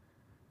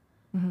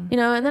 You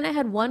know, and then I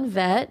had one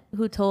vet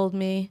who told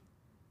me,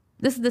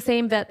 this is the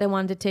same vet that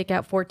wanted to take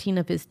out 14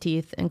 of his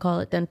teeth and call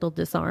it dental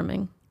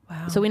disarming.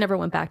 Wow. So we never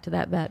went back to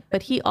that vet.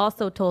 But he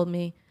also told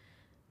me,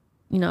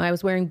 you know, I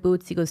was wearing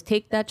boots. He goes,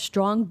 take that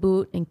strong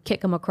boot and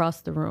kick him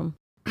across the room.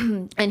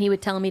 And he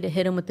would tell me to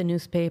hit him with the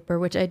newspaper,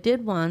 which I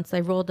did once. I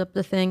rolled up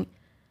the thing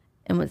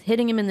and was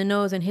hitting him in the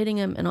nose and hitting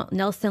him. And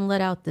Nelson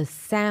let out this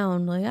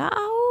sound like,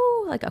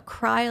 ow, like a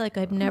cry like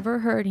I've never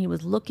heard. He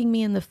was looking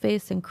me in the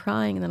face and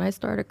crying. And then I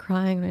started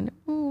crying. And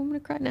I'm going to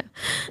cry now.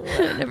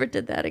 I never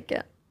did that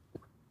again.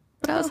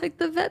 But I was like,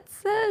 the vet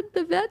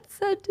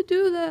said to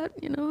do that.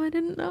 You know, I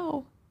didn't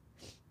know.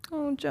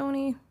 Oh,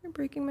 Joni, you're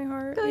breaking my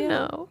heart. I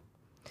know.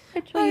 I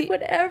tried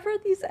whatever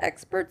these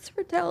experts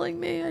were telling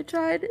me. I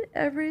tried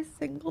every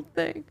single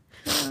thing.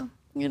 Yeah.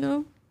 You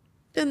know?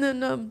 And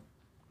then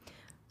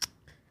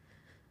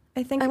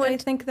I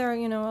think there are,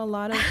 you know, a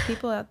lot of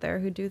people out there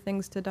who do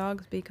things to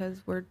dogs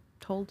because we're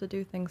told to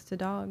do things to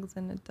dogs,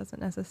 and it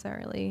doesn't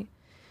necessarily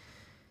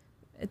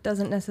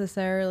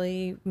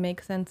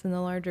make sense in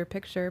the larger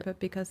picture, but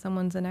because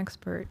someone's an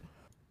expert.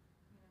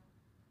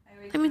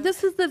 I mean,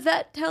 this is the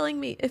vet telling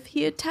me if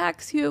he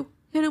attacks you,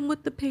 hit him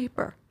with the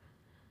paper.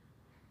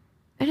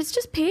 And it's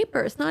just paper.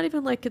 It's not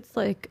even like it's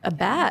like a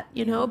bat,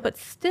 you know, but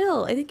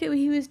still, I think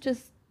he was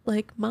just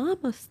like,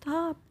 Mama,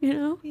 stop, you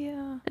know?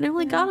 Yeah. And I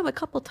only got him a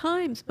couple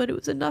times, but it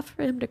was enough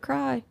for him to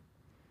cry.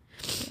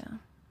 Yeah.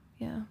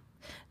 Yeah.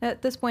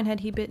 At this point,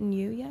 had he bitten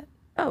you yet?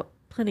 Oh,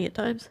 plenty of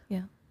times.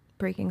 Yeah.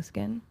 Breaking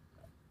skin?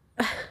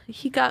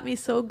 He got me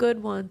so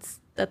good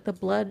once that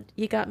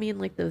he got me in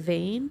like the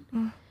vein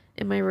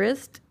in my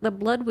wrist. The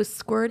blood was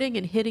squirting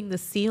and hitting the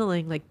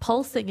ceiling, like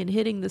pulsing and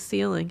hitting the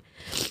ceiling.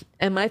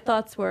 And my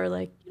thoughts were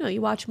like, you know,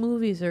 you watch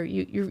movies or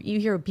you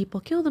hear people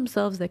kill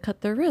themselves, they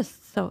cut their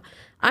wrists. So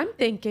I'm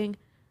thinking,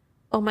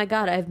 oh my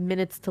God, I have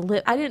minutes to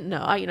live. I didn't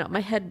know. You know,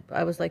 my head,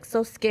 I was like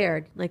so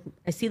scared. Like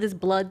I see this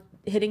blood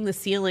hitting the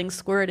ceiling,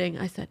 squirting.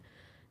 I said,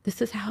 this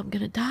is how I'm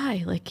going to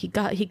die. Like he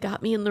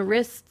got me in the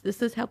wrist.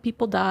 This is how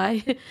people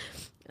die.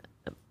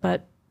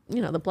 But,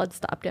 you know, the blood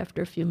stopped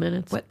after a few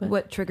minutes.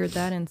 What triggered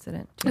that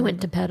incident? I went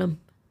to pet him.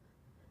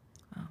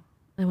 Oh.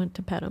 I went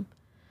to pet him.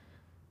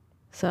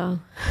 So,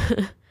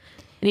 and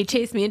he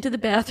chased me into the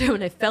bathroom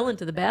and I fell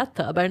into the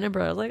bathtub. I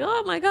remember I was like,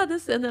 oh my God,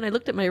 and then I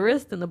looked at my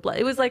wrist and the blood,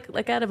 it was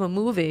like out of a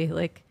movie,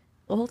 like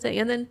the whole thing.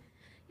 And then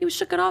he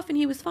shook it off and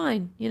he was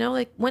fine. You know,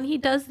 like when he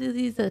does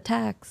these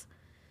attacks,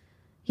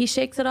 he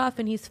shakes it off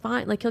and he's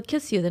fine. Like he'll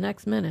kiss you the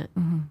next minute.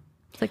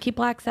 It's like he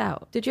blacks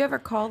out. Did you ever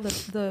call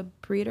the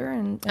breeder?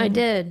 And I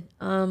did.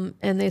 And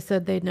they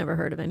said they'd never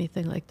heard of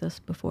anything like this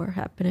before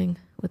happening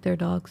with their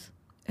dogs.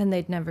 And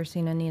they'd never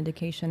seen any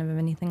indication of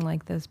anything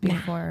like this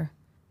before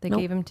they Nope.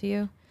 gave him to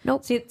you?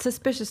 Nope. See, it's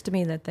suspicious to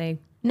me that they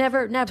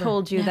Never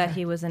told you that never.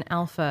 he was an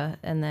alpha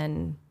and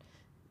then...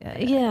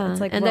 Yeah,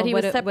 it's like, and well, that he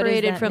what was does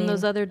separated that from mean?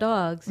 those other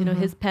dogs. You know,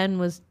 his pen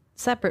was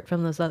separate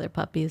from those other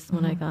puppies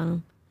when I got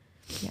him.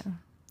 Yeah.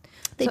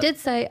 They did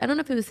say, I don't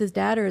know if it was his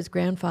dad or his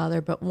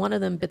grandfather, but one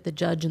of them bit the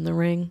judge in the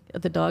ring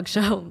at the dog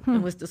show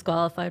and was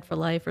disqualified for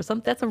life or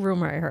something. That's a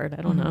rumor I heard.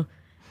 I don't know.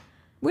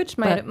 Which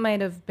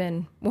might have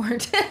been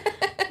warranted.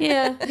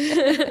 Yeah.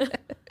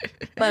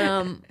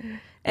 But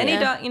Any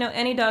yeah. dog,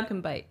 any dog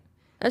can bite.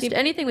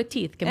 Anything with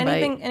teeth can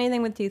bite.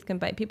 Anything with teeth can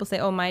bite. People say,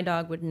 "Oh, my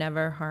dog would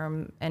never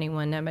harm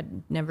anyone,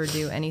 never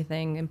do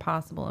anything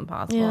impossible."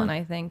 Yeah. And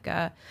I think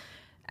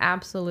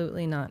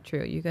absolutely not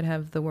true. You could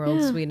have the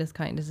world's sweetest,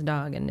 kindest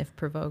dog, and if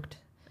provoked,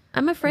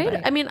 I'm afraid.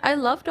 bite. I mean, I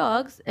love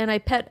dogs, and I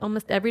pet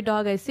almost every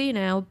dog I see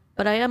now,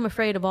 but I am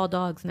afraid of all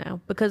dogs now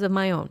because of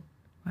my own.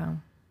 wow.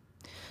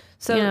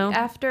 So You know?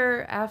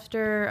 after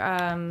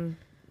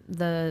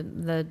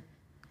the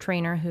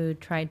trainer who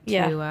tried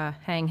to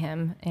hang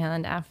him,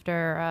 and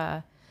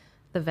after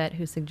the vet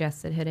who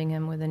suggested hitting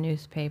him with a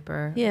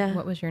newspaper, Yeah.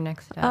 what was your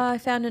next step? I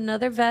found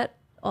another vet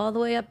all the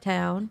way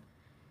uptown.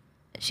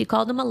 She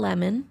called him a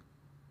lemon.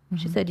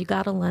 She said, you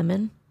got a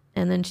lemon.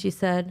 And then she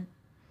said,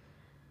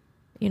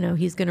 you know,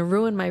 he's going to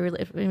ruin my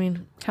relationship. I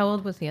mean, How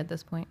old was he at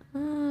this point?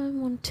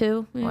 1,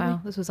 2. Maybe.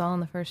 Wow, this was all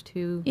in the first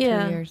two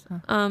Yeah. years.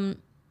 Huh?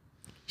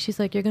 She's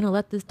like, you're going to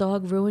let this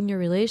dog ruin your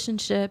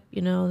relationship.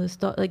 You know, this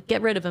dog, like,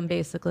 get rid of him,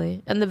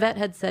 basically. And the vet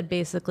had said,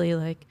 basically,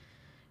 like,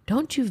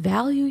 don't you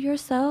value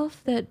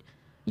yourself that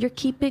you're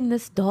keeping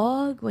this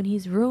dog when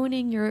he's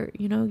ruining your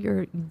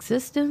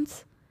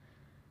existence?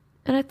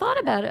 And I thought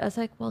about it. I was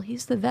like, well,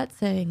 he's the vet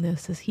saying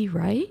this. Is he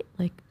right?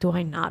 Like, do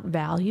I not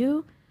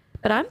value?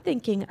 But I'm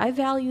thinking, I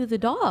value the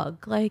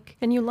dog. Like,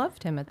 And you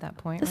loved him at that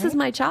point, this right? is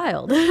my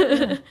child.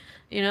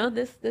 You know,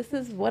 this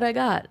is what I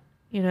got.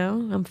 You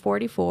know, I'm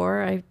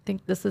 44. I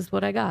think this is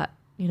what I got.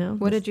 You know,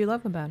 What did you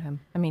love about him?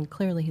 I mean,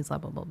 clearly he's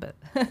lovable, but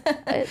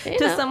you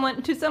to know.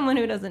 someone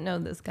who doesn't know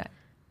this guy.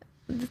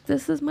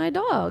 This is my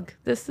dog.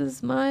 This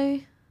is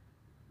my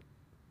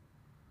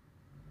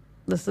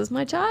this is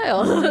my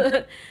child.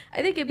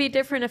 I think it'd be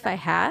different if I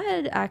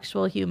had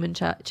actual human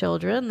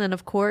children. Then,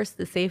 of course,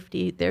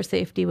 their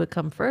safety would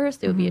come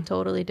first. It would be a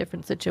totally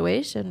different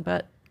situation.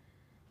 But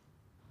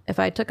if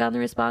I took on the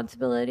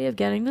responsibility of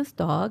getting this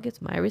dog,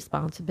 it's my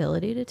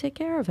responsibility to take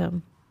care of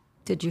him.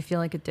 Did you feel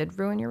like it did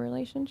ruin your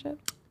relationship?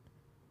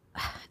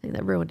 I think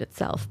that ruined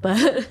itself,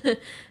 but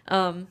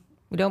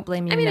We don't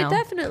blame you. I mean, now.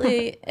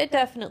 it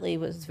definitely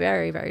was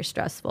very, very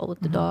stressful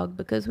with the dog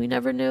because we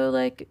never knew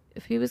like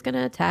if he was going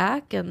to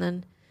attack, and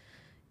then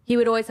he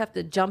would always have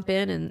to jump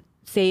in and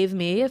save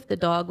me if the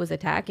dog was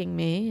attacking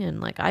me,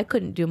 and like I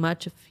couldn't do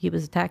much if he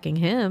was attacking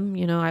him.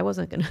 You know, I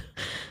wasn't gonna.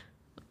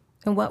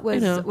 And what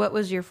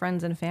was your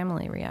friends and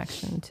family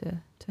reaction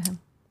to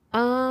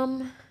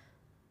him?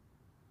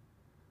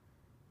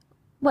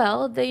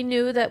 Well, they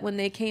knew that when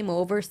they came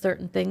over,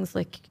 certain things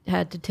like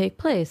had to take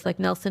place. Like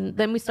Nelson,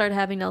 then we started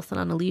having Nelson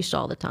on a leash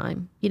all the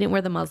time. He didn't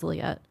wear the muzzle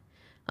yet,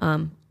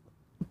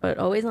 but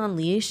always on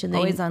leash. And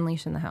Always on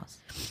leash in the house.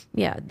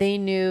 yeah, they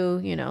knew,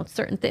 you know,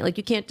 certain things. Like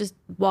you can't just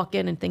walk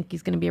in and think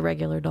he's going to be a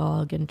regular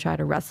dog and try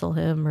to wrestle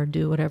him or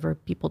do whatever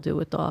people do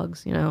with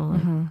dogs, you know.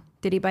 Like,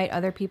 Did he bite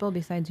other people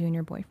besides you and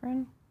your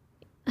boyfriend?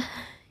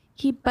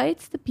 he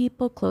bites the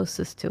people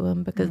closest to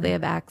him because they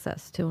have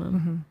access to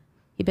him.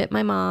 He bit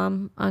my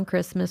mom on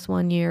Christmas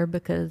one year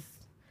because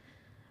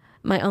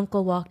my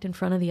uncle walked in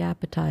front of the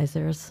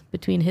appetizers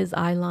between his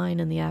eye line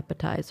and the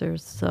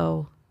appetizers.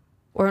 So,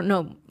 or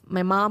no,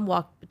 my mom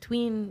walked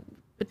between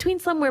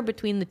somewhere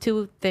between the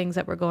two things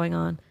that were going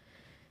on.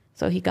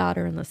 So he got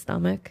her in the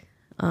stomach.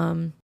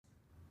 Well,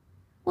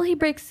 he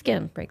breaks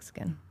skin. Break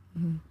skin.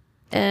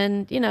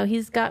 And, you know,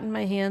 he's gotten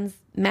my hands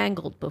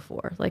mangled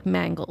before, like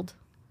mangled.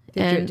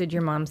 Did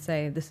your mom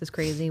say, "This is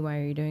crazy. Why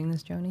are you doing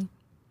this, Joni"?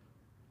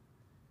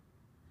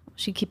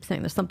 She keeps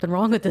saying there's something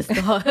wrong with this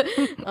dog.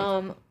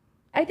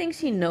 I think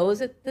she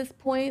knows at this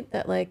point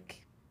that,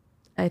 like,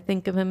 I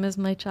think of him as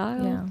my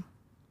child. Yeah.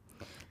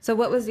 So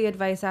what was the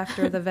advice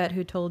after the vet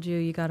who told you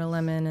you got a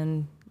lemon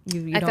and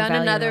you I don't found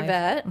value another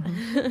life?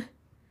 vet.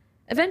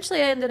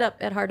 Eventually, I ended up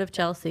at Heart of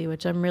Chelsea,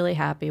 which I'm really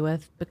happy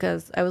with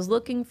because I was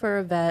looking for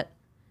a vet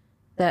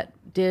that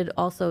did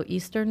also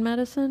Eastern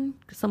medicine.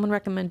 Because someone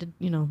recommended,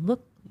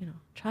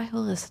 try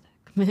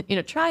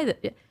holistic. Try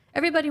that.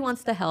 Everybody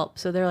wants to help,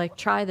 so they're like,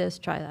 try this,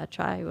 try that,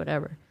 try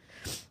whatever.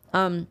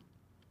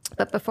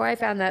 But before I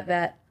found that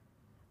vet,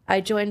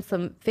 I joined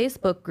some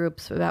Facebook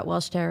groups about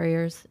Welsh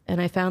Terriers, and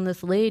I found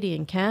this lady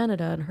in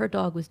Canada, and her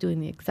dog was doing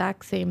the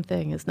exact same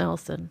thing as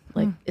Nelson.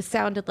 Like, it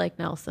sounded like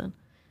Nelson.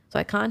 So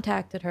I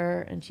contacted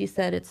her, and she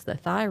said it's the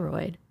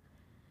thyroid.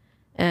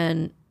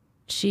 And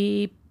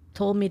she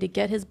told me to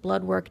get his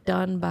blood work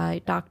done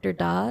by Dr.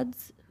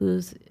 Dodds,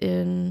 who's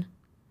in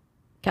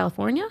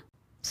California.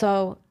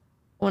 So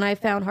when I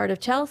found Heart of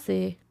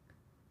Chelsea,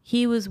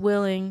 he was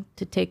willing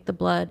to take the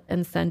blood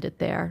and send it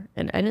there.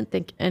 And I didn't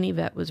think any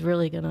vet was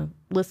really going to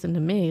listen to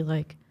me.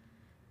 Like,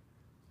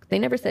 they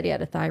never said he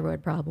had a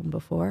thyroid problem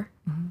before.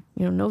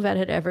 No vet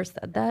had ever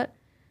said that.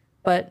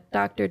 But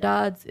Dr.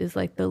 Dodds is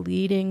like the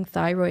leading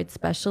thyroid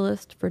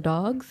specialist for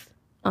dogs.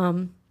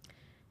 And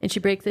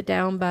she breaks it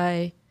down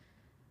by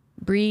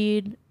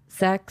breed,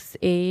 sex,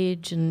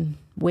 age, and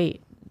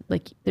weight.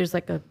 Like, there's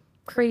like a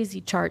crazy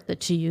chart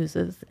that she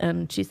uses,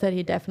 and she said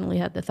he definitely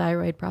had the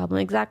thyroid problem,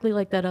 exactly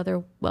like that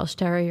other Welsh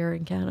Terrier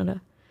in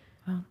Canada.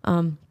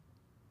 Wow.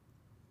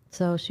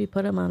 So she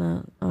put him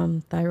on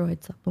a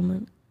thyroid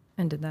supplement.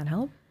 And did that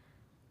help?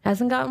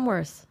 Hasn't gotten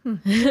worse.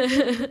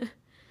 It's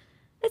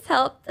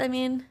helped. I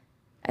mean,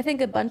 I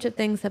think a bunch of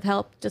things have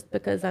helped just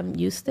because I'm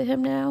used to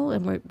him now,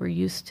 and we're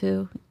used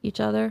to each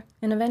other.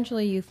 And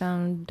eventually you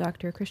found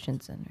Dr.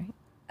 Christensen, right?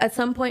 At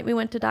some point, we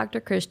went to Dr.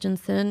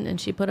 Christensen, and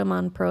she put him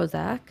on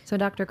Prozac. So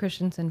Dr.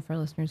 Christensen, for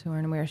listeners who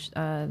aren't aware,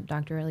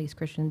 Dr. Elise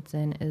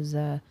Christensen is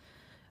a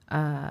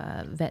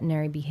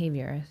veterinary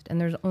behaviorist.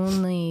 And there's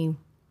only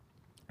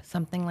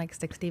something like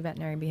 60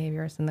 veterinary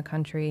behaviorists in the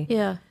country.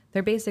 Yeah.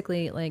 They're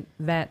basically like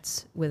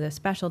vets with a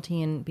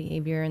specialty in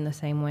behavior in the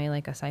same way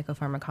like a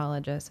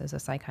psychopharmacologist is a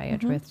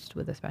psychiatrist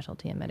with a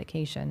specialty in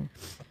medication.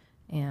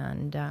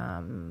 And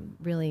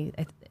really,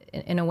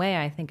 in a way,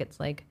 I think it's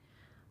like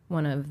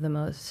one of the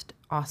most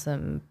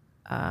awesome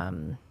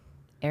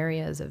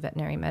areas of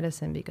veterinary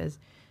medicine because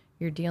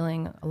you're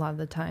dealing a lot of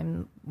the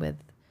time with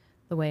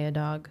the way a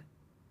dog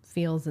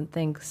feels and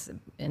thinks,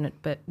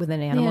 but with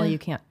an animal you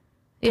can't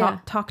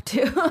talk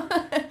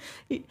to.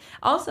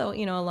 Also,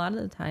 a lot of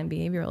the time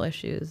behavioral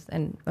issues,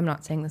 and I'm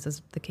not saying this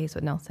is the case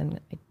with Nelson,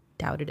 I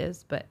doubt it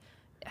is, but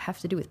it have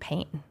to do with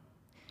pain.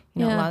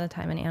 A lot of the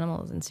time an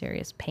animal is in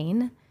serious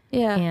pain.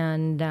 Yeah.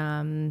 And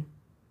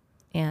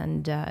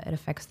it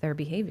affects their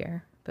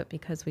behavior. But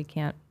because we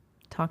can't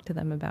talk to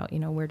them about,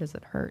 where does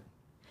it hurt?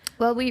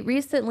 Well, we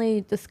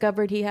recently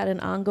discovered he had an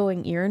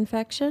ongoing ear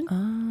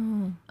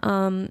infection.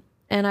 Oh.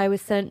 And I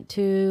was sent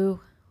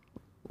to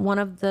one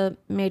of the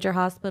major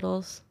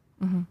hospitals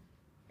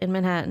in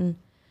Manhattan.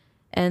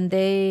 And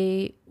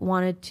their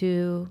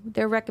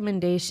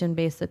recommendation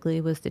basically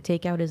was to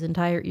take out his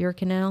entire ear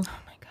canal. Oh,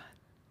 my God.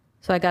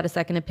 So I got a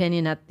second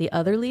opinion at the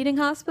other leading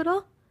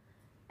hospital.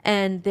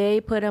 And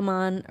they put him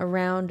on a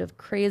round of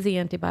crazy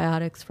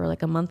antibiotics for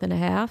like a month and a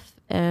half.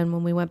 And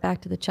when we went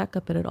back to the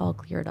checkup, it had all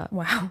cleared up.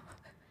 Wow.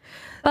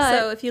 But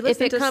So if you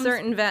listen it to a comes-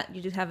 certain vet,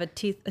 you just have a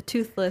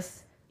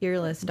toothless,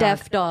 earless dog.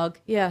 deaf dog.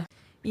 Yeah.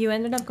 You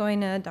ended up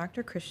going to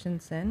Dr.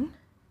 Christensen.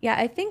 Yeah,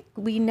 I think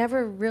we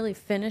never really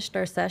finished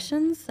our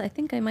sessions. I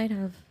think I might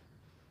have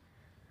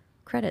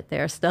credit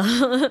there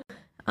still.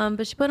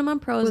 But she put him on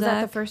Prozac. Was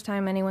that the first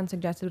time anyone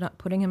suggested not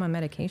putting him on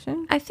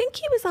medication? I think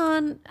he was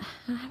on,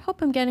 I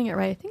hope I'm getting it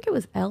right. I think it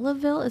was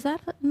Elavil. Is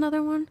that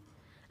another one?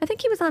 I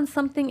think he was on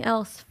something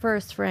else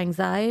first for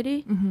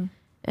anxiety,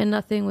 and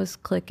nothing was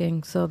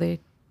clicking. So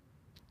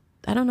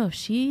I don't know if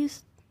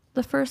she's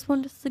the first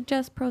one to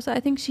suggest Prozac. I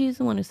think she's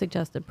the one who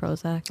suggested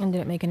Prozac. And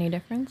did it make any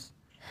difference?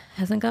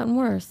 Hasn't gotten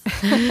worse.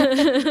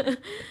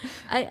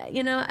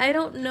 I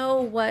don't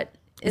know what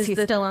Is he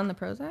the still on the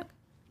Prozac?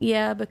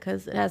 Yeah,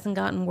 because it hasn't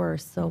gotten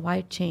worse. So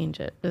why change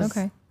it? It's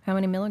Okay. How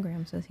many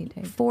milligrams does he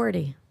take?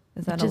 40.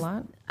 Is that which a is-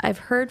 lot? I've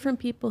heard from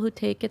people who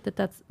take it that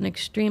that's an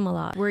extreme a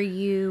lot. Were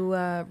you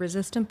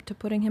resistant to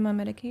putting him on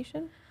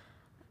medication?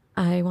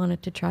 I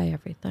wanted to try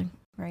everything.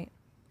 Right.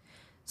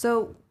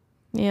 So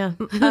Yeah.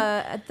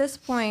 at this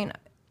point,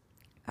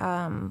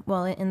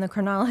 well, in the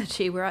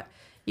chronology,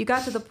 you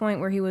got to the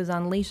point where he was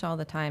on leash all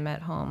the time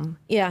at home.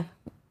 Yeah.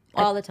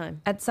 All the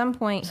time. At some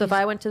point, So if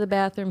I went to the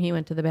bathroom, he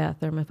went to the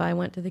bathroom. If I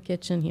went to the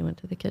kitchen, he went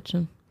to the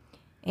kitchen.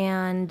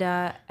 and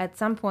at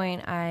some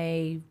point,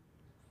 I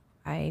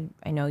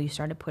know you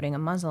started putting a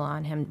muzzle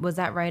on him. Was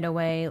that right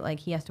away? Like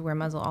he has to wear a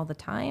muzzle all the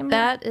time?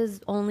 That has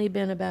only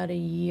been about a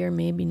year,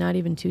 maybe not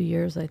even 2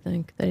 years, I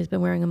think, that he's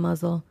been wearing a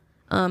muzzle.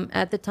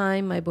 At the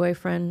time, my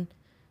boyfriend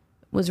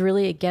was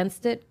really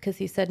against it because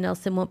he said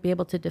Nelson won't be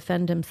able to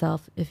defend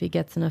himself if he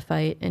gets in a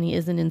fight, and he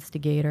is an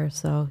instigator,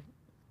 so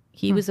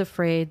he was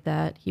afraid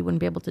that he wouldn't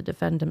be able to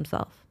defend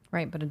himself.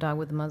 Right, but a dog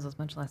with a muzzle is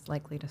much less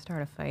likely to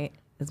start a fight,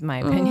 is my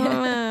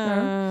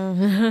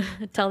opinion.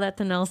 Tell that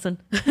to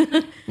Nelson.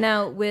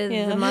 Now, with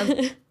the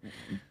muzzle,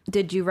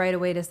 did you right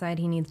away decide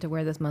he needs to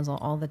wear this muzzle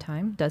all the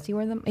time? Does he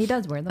wear them? He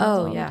does wear the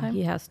muzzle all yeah, the time?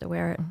 he has to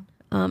wear it.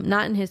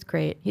 Not in his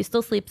crate. He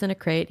still sleeps in a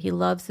crate. He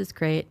loves his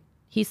crate.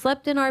 He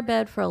slept in our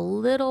bed for a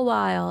little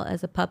while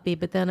as a puppy,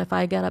 but then if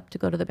I got up to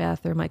go to the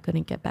bathroom, I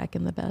couldn't get back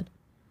in the bed.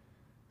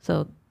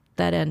 So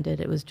that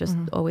ended. It was just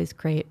always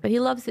crate. But he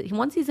loves it.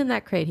 Once he's in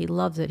that crate, he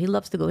loves it. He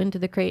loves to go into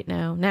the crate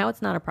now. Now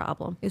it's not a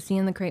problem. Is he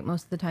in the crate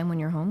most of the time when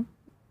you're home?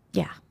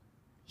 Yeah.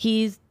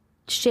 He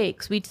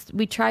shakes. We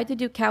tried to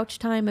do couch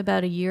time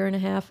about a year and a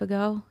half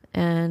ago,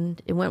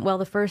 and it went well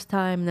the first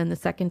time. And then the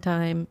second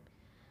time,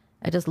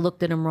 I just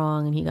looked at him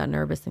wrong, and he got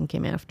nervous and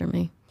came after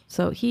me.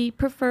 So he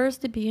prefers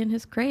to be in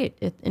his crate,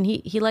 and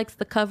he likes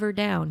the cover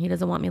down. He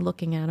doesn't want me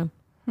looking at him.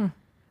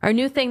 Our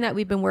new thing that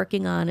we've been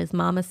working on is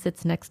Mama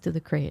sits next to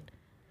the crate.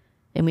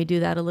 And we do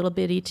that a little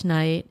bit each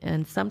night.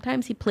 And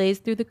sometimes he plays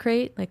through the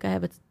crate. Like I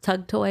have a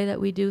tug toy that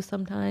we do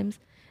sometimes.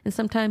 And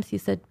sometimes he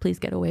said, please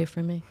get away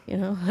from me. You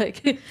know,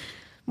 like...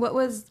 What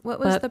was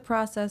the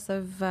process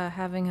of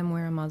having him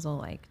wear a muzzle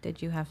like?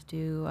 Did you have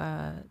to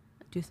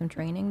do some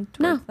training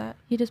towards that?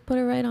 He just put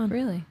it right on.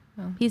 Really?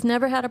 Oh. He's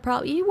never had a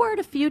problem. He wore it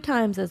a few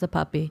times as a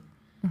puppy.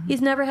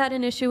 He's never had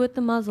an issue with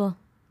the muzzle.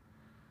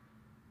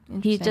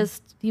 He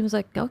was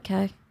like,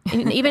 okay.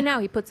 And even now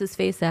he puts his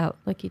face out.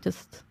 Like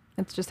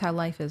It's just how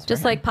life is.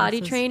 just for him. like potty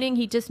This is- training,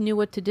 he just knew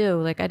what to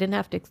do. Like I didn't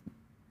have to,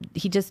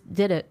 he just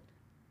did it.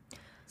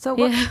 So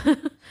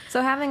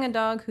so having a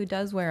dog who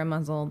does wear a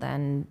muzzle,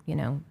 then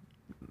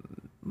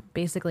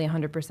basically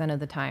 100% of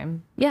the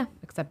time, Yeah.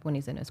 except when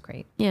he's in his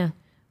crate. Yeah.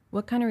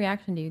 What kind of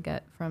reaction do you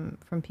get from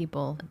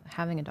people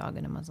having a dog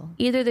in a muzzle?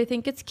 Either they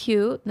think it's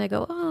cute and they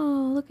go,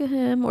 oh, look at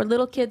him. Or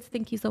little kids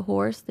think he's a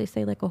horse. They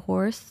say like a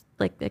horse.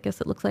 Like I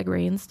guess it looks like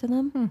reins to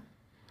them.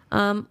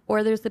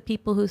 Or there's the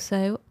people who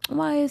say,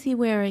 why is he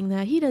wearing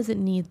that? He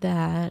doesn't need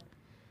that.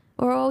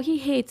 Or, oh, he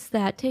hates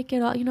that. Take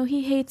it off.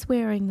 He hates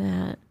wearing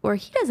that. Or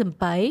he doesn't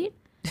bite.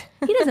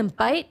 He doesn't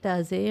bite,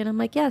 does he? And I'm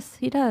like, yes,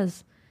 he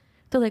does.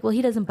 They're like, well,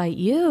 he doesn't bite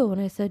you. And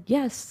I said,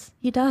 yes,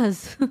 he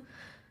does.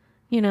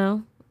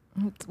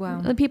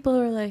 Wow. The people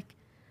are like,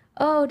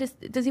 oh,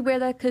 does he wear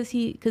that because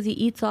he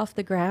eats off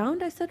the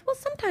ground? I said, well,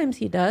 sometimes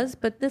he does,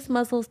 but this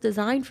muzzle's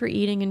designed for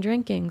eating and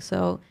drinking.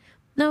 So,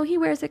 no, he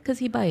wears it because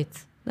he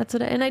bites. That's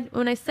what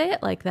when I say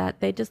it like that,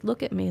 they just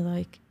look at me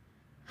like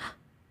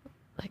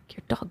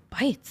your dog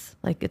bites,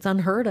 like it's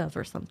unheard of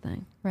or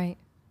something. Right.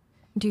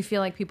 Do you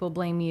feel like people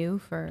blame you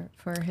for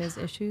his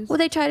issues? Well,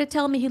 they try to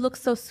tell me he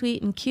looks so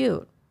sweet and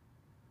cute.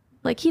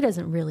 Like he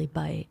doesn't really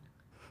bite.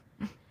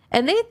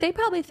 And they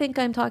probably think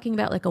I'm talking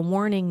about like a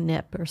warning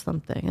nip or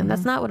something. And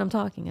that's not what I'm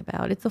talking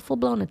about. It's a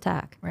full-blown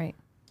attack. Right.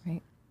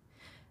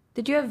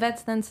 Did you have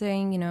vets then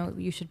saying,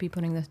 you should be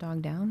putting this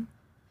dog down?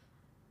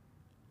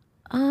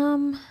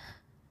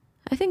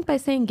 I think by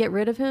saying get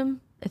rid of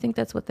him, I think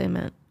that's what they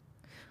meant.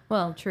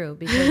 Well, true,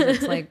 because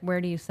it's like,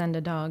 where do you send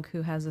a dog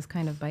who has this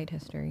kind of bite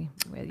history?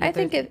 I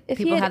think if he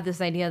people had- have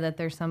this idea that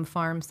there's some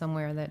farm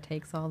somewhere that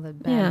takes all the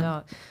bad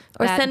dogs,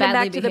 Or send him badly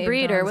back to the behaved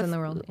breeder. dogs in the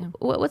world. Yeah.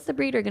 What's the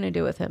breeder going to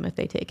do with him if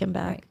they take him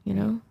back, Right, you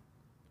know?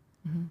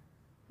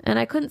 And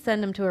I couldn't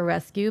send him to a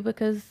rescue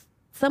because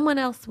someone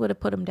else would have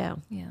put him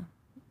down. Yeah.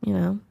 You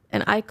know,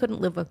 and I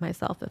couldn't live with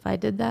myself if I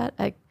did that.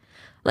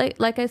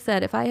 Like I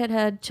said, if I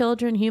had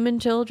children, human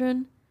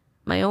children,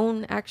 my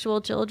own actual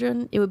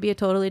children, it would be a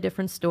totally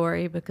different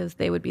story because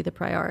they would be the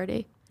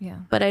priority. Yeah.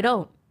 But I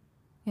don't.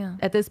 Yeah.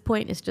 At this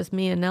point, it's just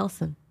me and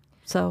Nelson.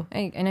 So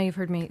I know you've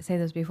heard me say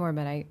this before,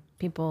 but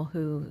people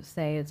who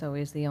say it's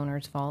always the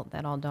owner's fault,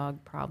 that all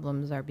dog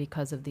problems are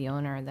because of the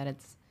owner,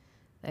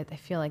 I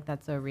feel like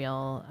that's a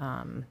real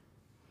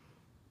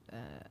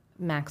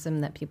maxim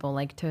that people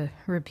like to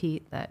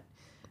repeat, that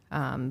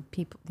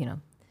people,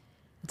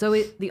 it's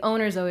always, the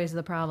owner's always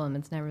the problem.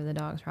 It's never the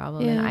dog's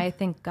problem. Yeah. And I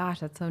think, gosh,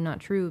 that's so not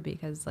true,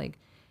 because like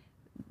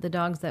the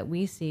dogs that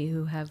we see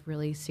who have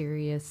really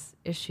serious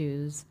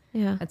issues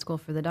Yeah. at School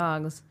for the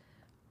Dogs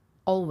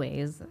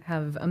always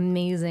have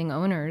amazing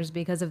owners,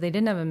 because if they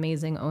didn't have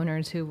amazing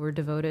owners who were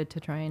devoted to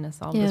trying to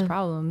solve this Yeah.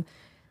 problem,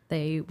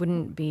 they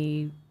wouldn't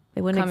be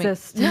they wouldn't coming-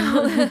 exist.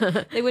 No,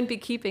 they wouldn't be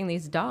keeping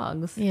these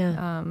dogs.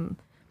 Yeah.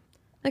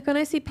 Like when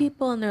I see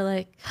people and they're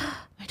like,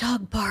 my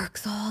dog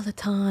barks all the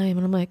time.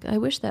 And I'm like, I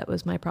wish that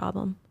was my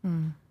problem.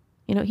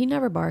 You know, he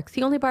never barks.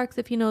 He only barks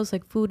if he knows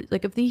like food.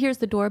 Like if he hears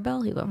the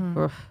doorbell, he'll go,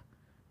 "Ruff,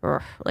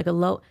 ruff," like a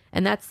low,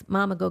 and that's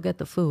mama, go get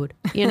the food.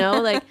 You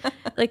know,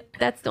 like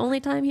that's the only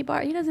time he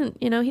barks. He doesn't,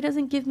 he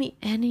doesn't give me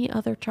any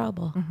other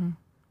trouble.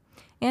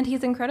 And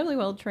he's incredibly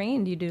well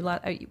trained. You do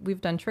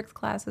we've done tricks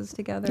classes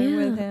together Yeah.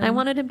 with him. I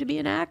wanted him to be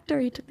an actor.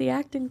 He took the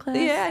acting class.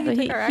 Yeah, he but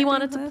took our he acting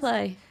wanted class. to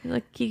play.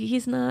 Like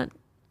he's not.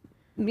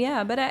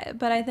 Yeah, but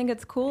I think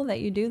it's cool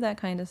that you do that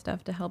kind of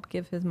stuff to help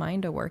give his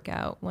mind a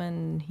workout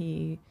when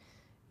he,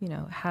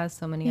 has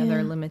so many other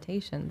Yeah.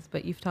 limitations.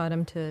 But you've taught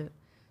him to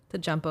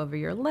jump over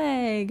your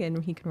leg,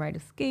 and he can ride a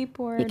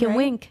skateboard. He can right?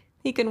 wink.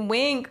 He can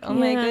wink. Oh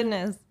my Yeah.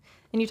 goodness!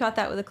 And you taught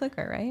that with a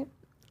clicker, right?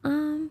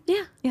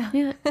 Yeah.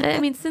 I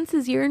mean, since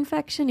his ear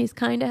infection, he's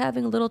kind of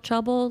having a little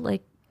trouble.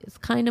 Like it's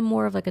kind of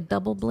more of like a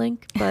double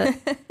blink, but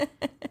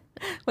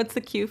What's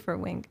the cue for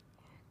wink?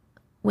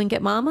 wink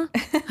at mama.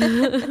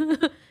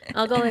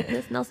 I'll go like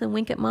this, Nelson,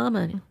 wink at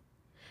mama.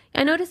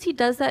 I notice he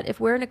does that if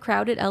we're in a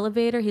crowded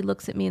elevator. He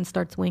looks at me and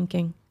starts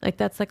winking. Like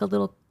that's like a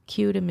little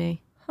cue to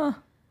me.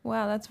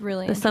 Wow, that's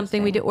really That's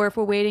something we do. interesting. Or if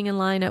we're waiting in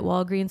line at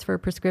Walgreens for a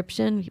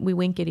prescription, we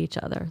wink at each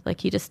other. Like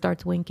he just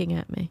starts winking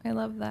at me. I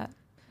love that.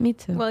 Me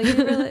too. Well, you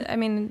really, I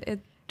mean, it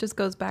just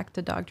goes back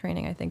to dog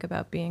training, I think,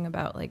 about being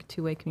about like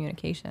two-way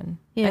communication.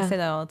 I Yeah. say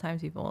that all the time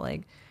to people.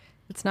 Like,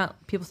 it's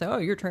not, people say, oh,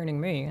 you're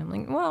training me. I'm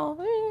like, well,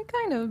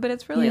 kind of, but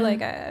it's really Yeah.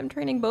 like I'm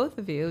training both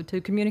of you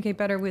to communicate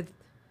better with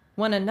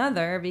one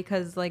another,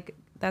 because like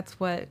that's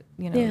what,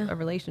 Yeah. a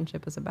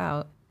relationship is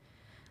about.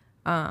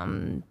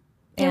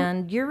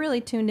 And you're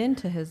really tuned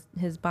into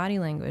his body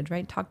language,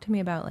 right? Talk to me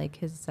about like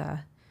his,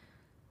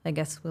 I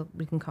guess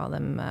we can call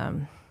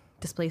them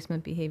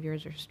displacement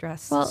behaviors or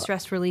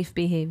stress relief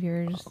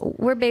behaviors.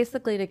 We're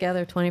basically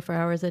together 24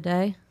 hours a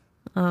day.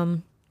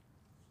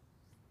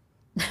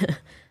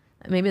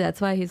 Maybe that's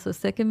why he's so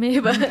sick of me,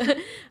 but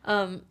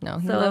No,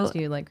 he so- loves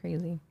you like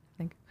crazy.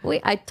 I think.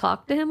 I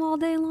talk to him all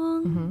day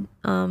long.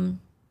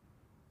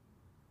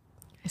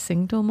 I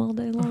sing to him all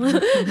day long.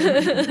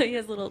 He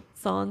has little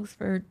songs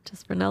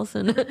just for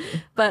Nelson.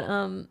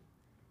 But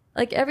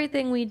like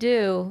everything we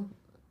do,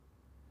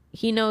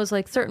 he knows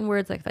like certain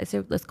words. Like if I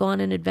say, let's go on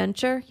an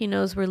adventure, he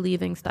knows we're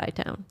leaving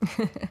Stuytown.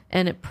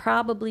 And it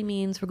probably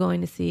means we're going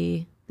to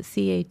see the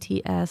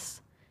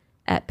CATS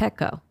at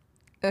Petco.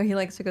 Oh, he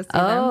likes to go see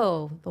them.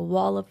 Oh, the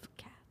wall of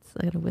cats.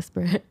 I gotta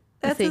whisper it.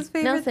 That's Let's see. his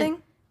favorite Nelson,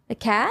 thing? The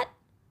cat?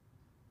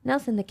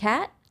 Nelson, the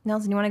cat?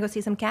 Nelson, you want to go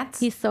see some cats?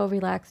 He's so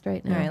relaxed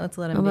right now. All right, let's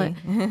let him I'm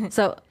be. like-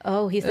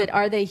 so, he said,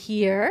 are they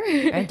here?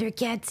 Are there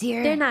cats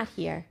here? They're not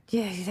here.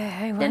 Yeah,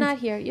 They're not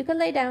here. You can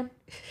lay down.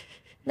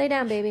 Lay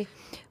down, baby.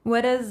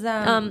 What is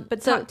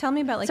but so tell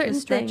me about like certain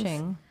his things.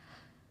 stretching.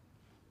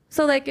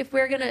 So, like,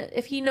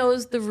 if he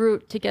knows the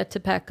route to get to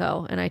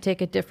Petco and I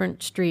take a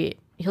different street,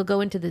 he'll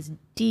go into this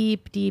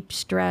deep, deep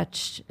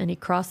stretch and he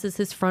crosses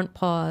his front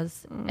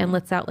paws and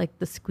lets out like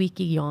the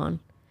squeaky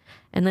yawn.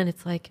 And then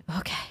it's like,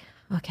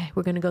 okay,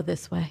 we're going to go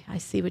this way. I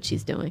see what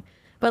she's doing.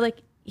 But like,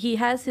 he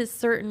has his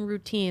certain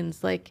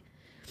routines. Like,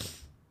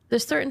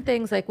 there's certain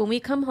things like when we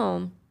come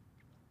home,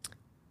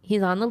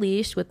 he's on the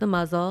leash with the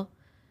muzzle.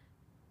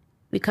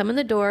 We come in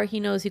the door, he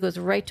knows he goes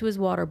right to his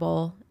water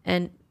bowl.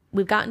 And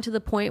we've gotten to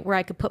the point where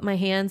I could put my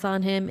hands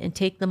on him and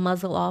take the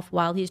muzzle off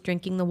while he's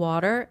drinking the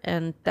water.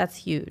 And that's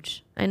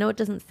huge. I know it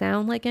doesn't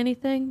sound like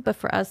anything, but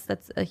for us,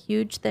 that's a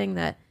huge thing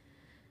that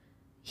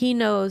he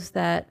knows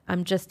that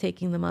I'm just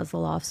taking the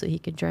muzzle off so he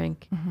can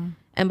drink.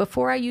 And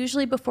before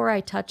I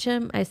touch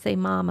him, I say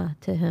mama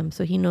to him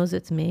so he knows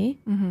it's me.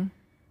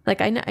 Like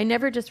I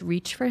never just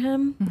reach for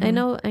him. I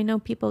know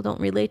people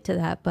don't relate to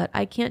that, but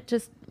I can't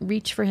just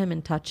reach for him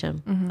and touch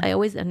him. I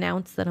always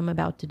announce that I'm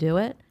about to do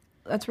it.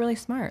 That's really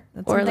smart.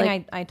 That's Or something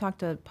like- I talk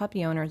to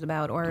puppy owners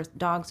about, or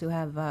dogs who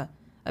have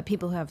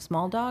people who have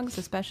small dogs,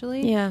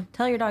 especially. Yeah.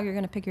 Tell your dog you're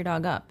going to pick your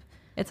dog up.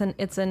 It's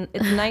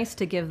nice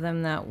to give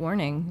them that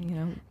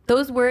warning.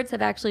 Those words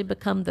have actually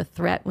become the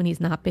threat when he's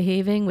not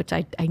behaving, which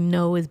I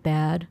know is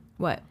bad.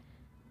 What?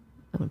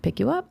 I'm going to pick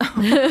you up.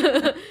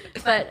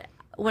 But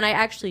when I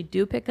actually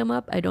do pick him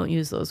up, I don't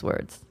use those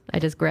words. I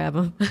just grab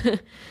him.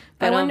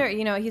 I wonder,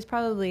 he's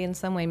probably in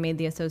some way made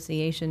the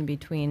association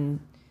between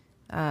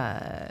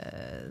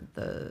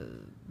the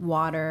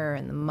water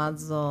and the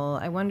muzzle.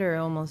 I wonder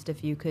almost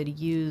if you could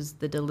use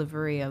the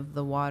delivery of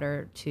the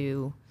water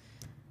to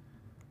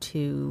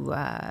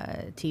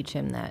teach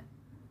him that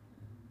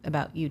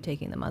about you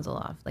taking the muzzle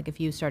off. Like if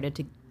you started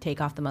to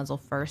take off the muzzle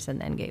first and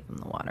then gave him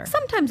the water.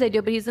 Sometimes I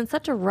do, but he's in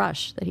such a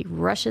rush that he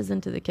rushes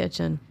into the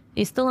kitchen.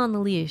 He's still on the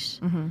leash.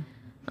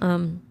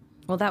 Mm-hmm.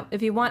 Well, that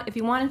if you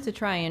wanted to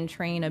try and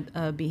train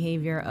a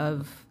behavior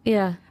of,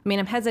 yeah. I mean,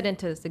 I'm hesitant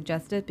to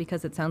suggest it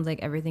because it sounds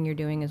like everything you're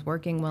doing is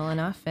working well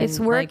enough. And it's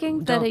working,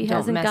 like, that he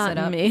hasn't mess gotten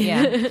it up.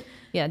 me.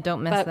 Yeah,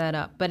 don't mess that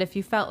up. But if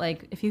you felt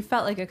like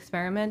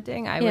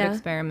experimenting, I would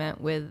experiment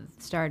with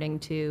starting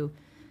to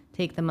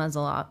take the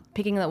muzzle off,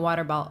 picking the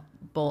water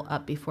bowl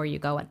up before you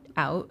go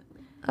out.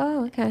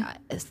 Oh, okay.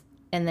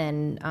 And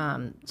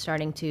then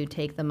starting to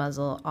take the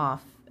muzzle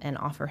off and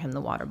offer him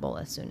the water bowl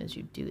as soon as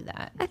you do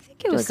that. I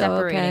think it was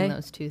separating okay.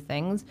 those two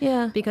things.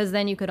 Yeah. Because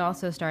then you could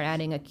also start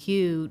adding a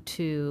cue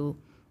to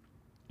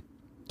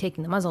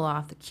taking the muzzle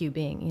off, the cue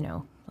being,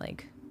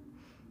 like,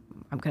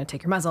 I'm going to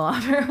take your muzzle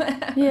off or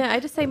whatever. Yeah, I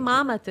just say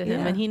mama to him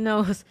Yeah. and he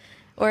knows.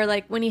 Or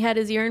like when he had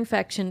his ear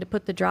infection, to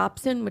put the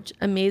drops in, which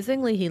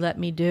amazingly he let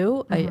me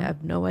do. I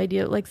have no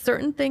idea. Like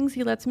certain things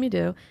he lets me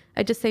do.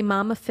 I just say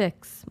mama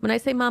fix. When I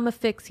say mama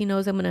fix, he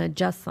knows I'm going to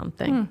adjust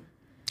something.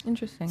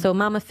 Interesting. So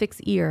mama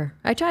fix ear.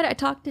 I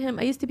talked to him.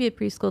 I used to be a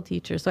preschool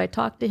teacher, so I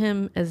talked to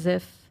him as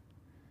if,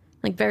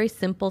 like very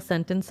simple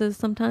sentences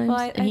sometimes. Well,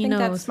 I and he think knows.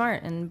 that's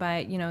smart. And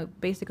by,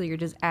 basically you're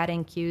just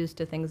adding cues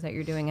to things that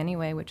you're doing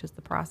anyway, which is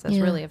the process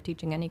Yeah. really of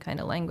teaching any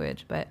kind of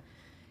language. But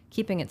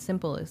keeping it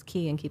simple is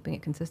key and keeping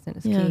it consistent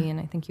is Yeah. key.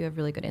 And I think you have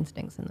really good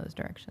instincts in those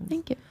directions.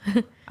 Thank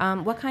you.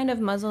 What kind of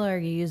muzzle are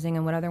you using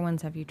and what other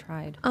ones have you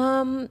tried?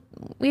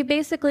 We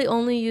basically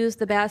only used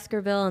the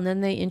Baskerville, and then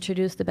they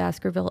introduced the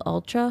Baskerville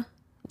Ultra,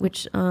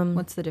 which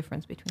What's the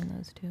difference between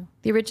those two?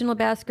 the original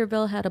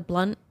Baskerville had a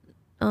blunt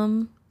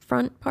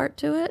front part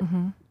to it,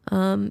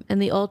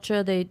 and the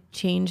Ultra they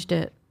changed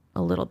it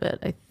a little bit.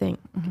 I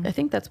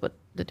think that's what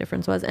the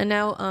difference was. And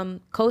now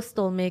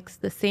Coastal makes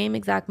the same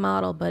exact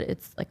model, but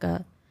it's like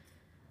a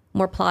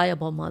more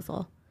pliable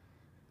muzzle,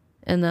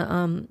 and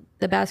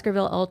the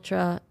Baskerville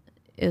Ultra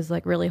is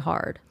like really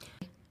hard.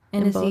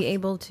 And in is both. he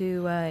able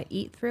to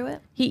eat through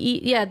it?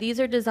 These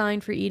are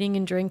designed for eating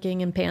and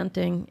drinking and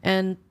panting.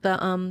 And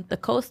the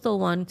Coastal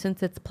one,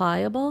 since it's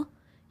pliable,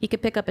 he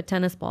could pick up a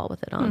tennis ball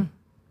with it on.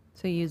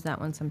 So you use that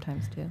one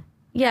sometimes too.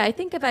 Yeah, I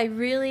think if I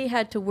really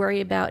had to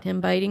worry about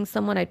him biting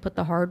someone, I'd put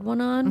the hard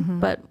one on.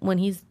 But when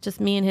he's just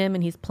me and him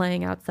and he's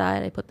playing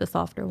outside, I put the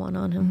softer one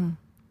on him.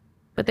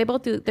 But they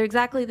both they're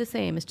exactly the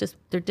same. It's just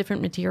they're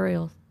different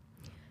materials.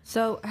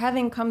 So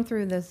having come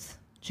through this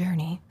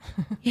journey,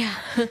 Yeah.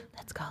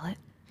 let's call it.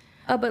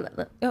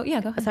 Oh, Yeah,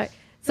 go ahead. sorry.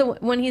 So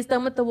when he's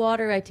done with the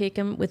water, I take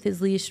him with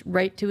his leash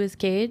right to his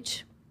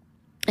cage.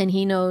 And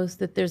he knows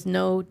that there's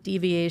no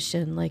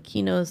deviation. Like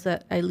he knows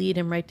that I lead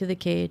him right to the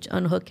cage,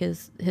 unhook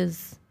his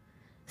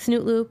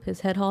snoot loop,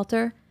 his head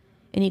halter,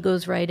 and he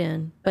goes right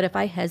in. But if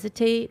I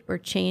hesitate or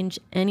change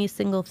any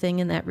single thing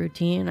in that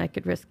routine, I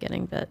could risk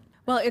getting bit.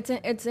 Well,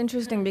 it's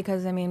interesting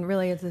because, I mean,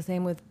 really it's the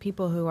same with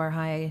people who are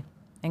high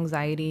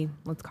anxiety,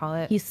 let's call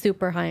it. He's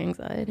super high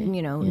anxiety.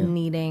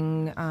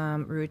 Needing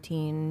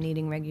routine,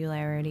 needing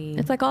regularity.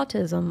 It's like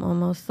autism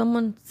almost.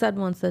 Someone said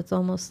once that it's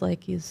almost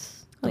like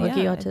he's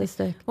lucky I think-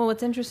 autistic. Well,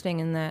 what's interesting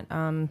in that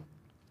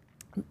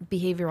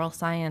behavioral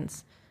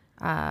science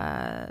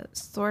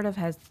sort of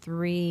has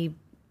three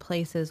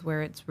places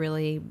where it's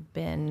really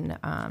been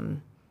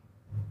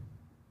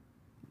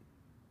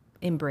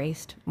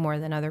embraced more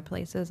than other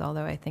places,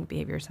 although I think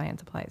behavior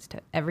science applies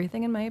to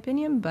everything in my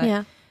opinion. But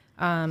Yeah.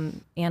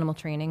 Animal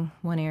training,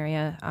 one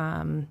area,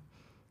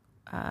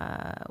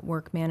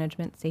 work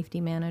management,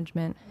 safety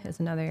management is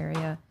another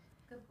area.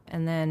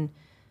 And then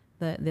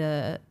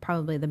the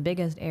probably the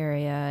biggest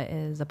area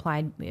is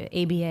applied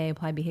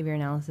behavior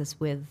analysis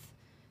with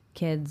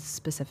kids,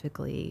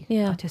 specifically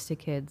Yeah. autistic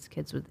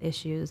kids with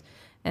issues.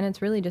 And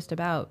it's really just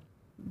about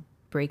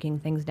breaking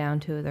things down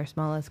to their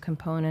smallest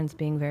components,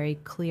 being very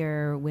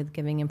clear with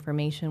giving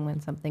information when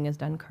something is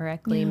done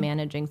correctly,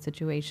 managing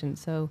situations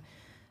so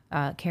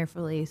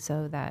carefully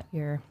so that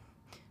your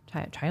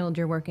child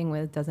you're working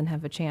with doesn't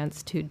have a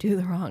chance to do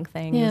the wrong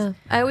things. Yeah.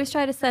 I always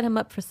try to set him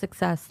up for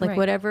success. Like Right.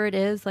 whatever it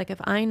is, like if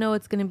I know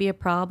it's going to be a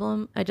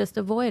problem, I just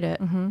avoid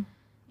it.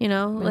 You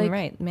know, like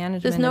Right.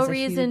 Management there's no is a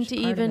reason huge to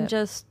part of even it.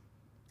 just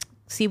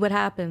see what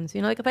happens.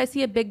 Like if I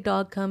see a big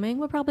dog coming,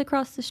 we'll probably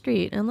cross the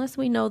street unless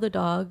we know the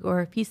dog,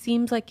 or if he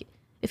seems like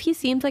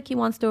he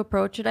wants to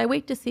approach it, I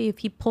wait to see if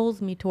he pulls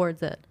me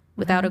towards it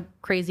without a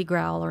crazy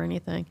growl or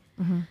anything.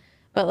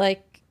 But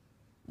like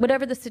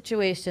whatever the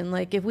situation,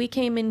 like if we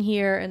came in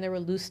here and there were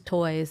loose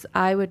toys,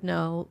 I would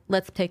know,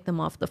 let's take them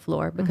off the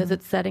floor because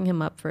it's setting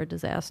him up for a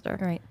disaster.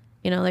 Right.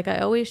 Like I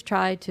always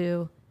try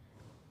to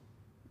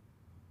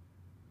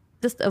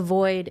just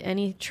avoid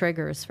any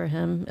triggers for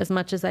him as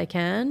much as I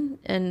can.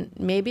 And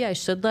maybe I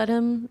should let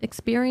him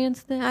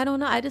experience that. I don't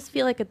know. I just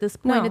feel like at this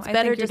point, it's I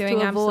better think you're just doing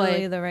to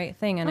absolutely avoid. the right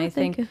thing. And Oh, I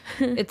think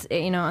thank it's,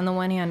 on the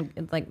one hand,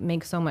 it like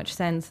makes so much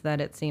sense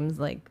that it seems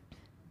like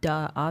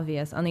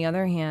obvious. On the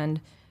other hand,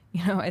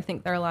 I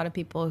think there are a lot of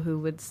people who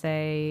would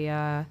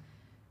say,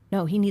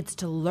 no, he needs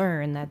to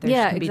learn that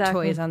there should be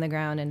toys on the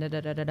ground and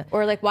da-da-da-da-da.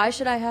 Or like, why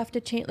should I have to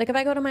change? Like if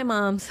I go to my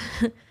mom's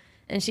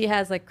and she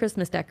has like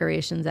Christmas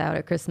decorations out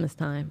at Christmas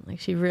time, like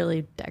she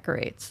really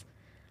decorates.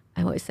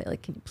 I always say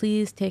like, can you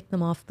please take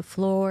them off the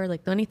floor?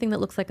 Like anything that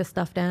looks like a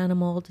stuffed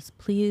animal, just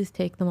please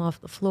take them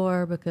off the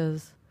floor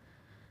because,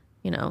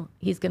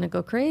 he's going to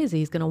go crazy.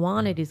 He's going to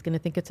want it. He's going to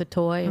think it's a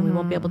toy and we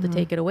won't be able to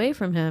take it away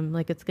from him.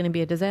 Like it's going to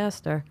be a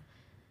disaster.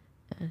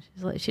 And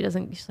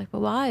she's like, but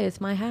why? It's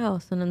my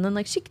house. And then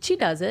like, she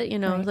does it,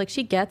 Right. like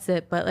she gets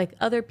it. But like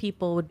other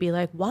people would be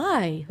like,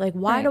 why? Like,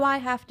 why Right. do I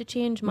have to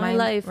change my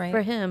life right.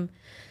 for him?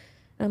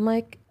 And I'm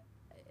like,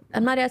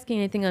 I'm not asking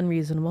anything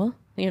unreasonable,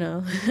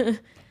 Or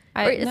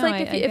it's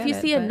like if you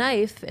see a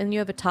knife and you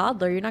have a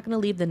toddler, you're not going to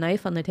leave the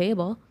knife on the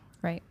table.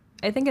 Right.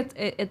 I think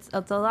it's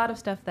a lot of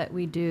stuff that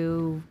we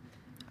do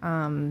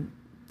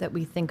that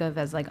we think of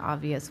as like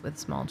obvious with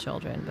small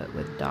children, but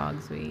with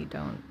dogs we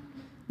don't.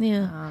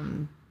 Yeah.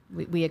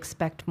 We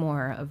expect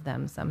more of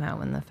them somehow,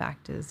 when the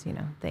fact is,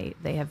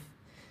 they have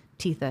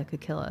teeth that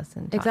could kill us,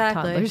 and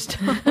Exactly. toddlers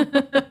don't.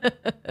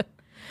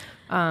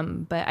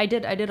 But I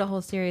did a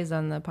whole series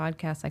on the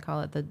podcast. I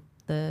call it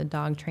the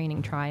dog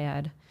training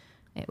triad,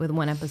 with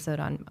one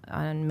episode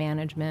on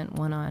management,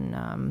 one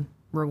on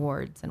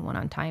rewards, and one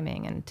on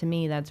timing. And to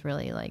me, that's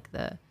really like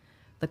the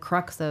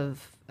crux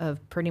of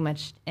pretty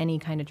much any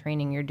kind of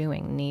training you're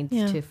doing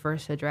needs to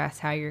first address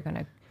how you're going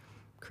to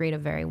create a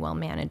very well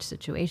managed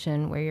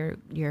situation where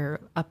you're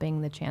upping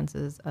the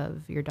chances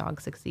of your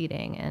dog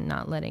succeeding and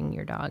not letting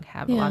your dog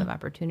have a lot of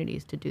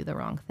opportunities to do the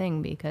wrong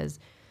thing, because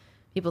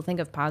people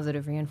think of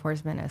positive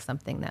reinforcement as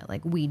something that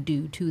like we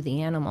do to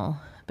the animal,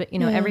 but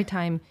every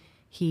time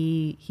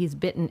he's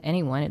bitten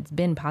anyone, it's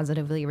been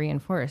positively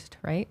reinforced,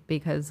 right?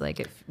 Because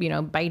like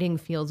biting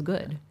feels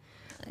good,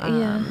 or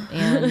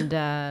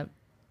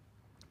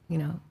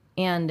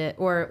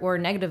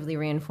negatively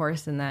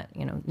reinforced in that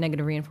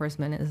negative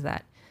reinforcement is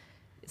that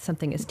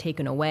something is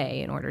taken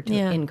away in order to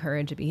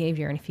encourage a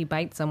behavior. And if you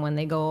bite someone,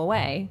 they go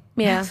away.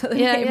 Yeah. So the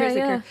behaviors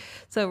occur.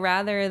 So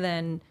rather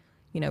than,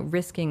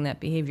 risking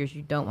that behaviors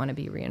you don't want to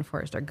be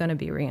reinforced are going to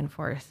be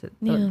reinforced,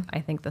 I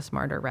think the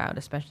smarter route,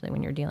 especially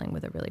when you're dealing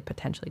with a really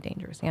potentially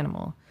dangerous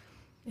animal,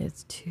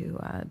 is to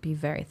be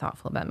very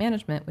thoughtful about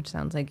management, which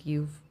sounds like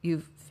you've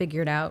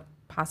figured out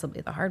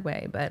possibly the hard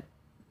way, but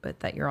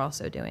that you're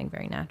also doing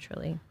very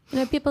naturally.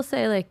 People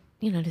say like,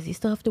 does he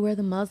still have to wear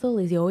the muzzle?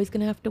 Is he always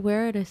going to have to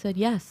wear it? I said,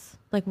 yes.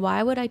 Like,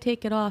 why would I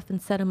take it off and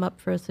set him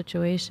up for a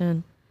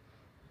situation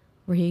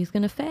where he's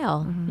going to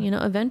fail?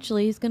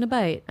 Eventually he's going to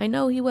bite. I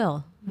know he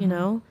will,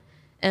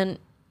 and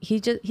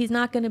he's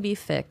not going to be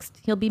fixed.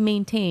 He'll be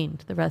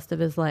maintained the rest of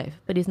his life,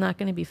 but he's not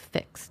going to be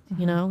fixed.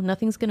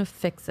 Nothing's going to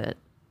fix it.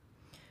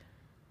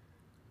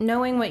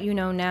 Knowing what you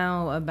know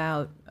now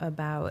about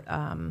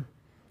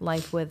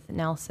life with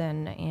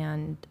Nelson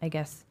and I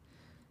guess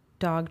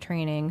dog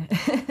training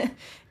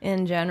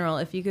in general,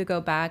 if you could go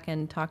back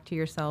and talk to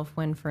yourself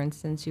when, for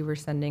instance, you were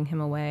sending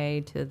him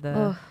away to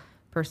the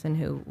person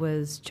who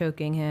was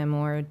choking him,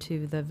 or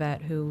to the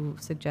vet who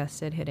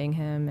suggested hitting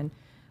him, and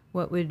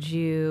what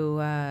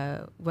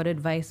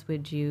advice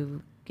would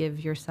you give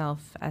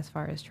yourself as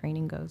far as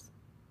training goes?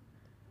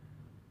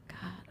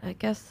 God, I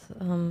guess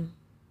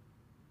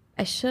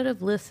I should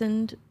have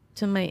listened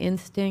to my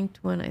instinct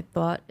when I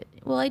thought,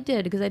 well, I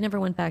did, because I never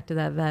went back to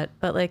that vet,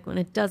 but like when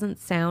it doesn't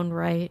sound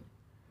right.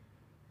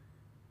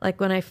 Like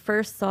when I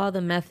first saw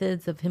the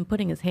methods of him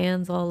putting his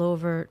hands all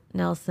over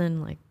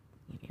Nelson, like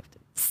you have to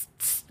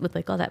with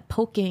like all that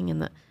poking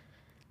and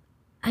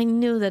I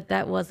knew that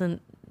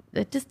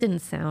just didn't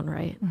sound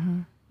right.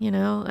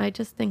 I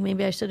just think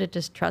maybe I should have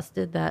just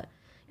trusted that,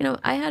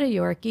 I had a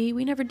Yorkie.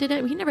 We never did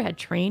it. We never had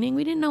training.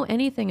 We didn't know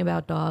anything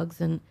about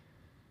dogs, and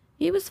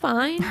he was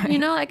fine.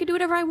 Right. I could do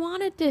whatever I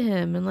wanted to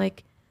him. And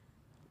like,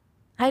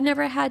 I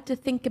never had to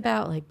think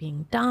about like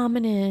being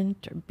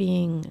dominant or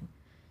being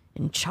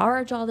in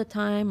charge all the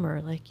time,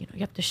 or like, you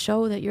have to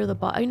show that you're the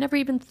boss. I never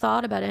even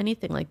thought about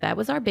anything like that. It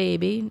was our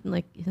baby.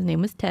 Like his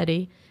name was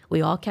Teddy.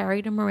 We all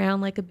carried him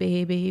around like a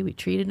baby. We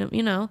treated him,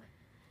 and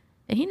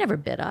he never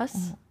bit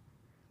us.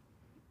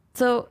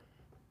 So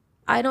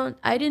I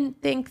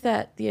didn't think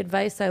that the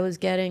advice I was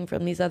getting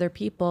from these other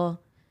people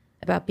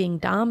about being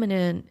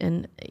dominant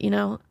and,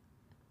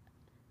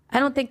 I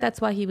don't think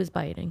that's why he was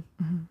biting.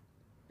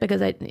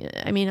 Because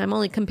I'm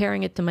only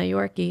comparing it to my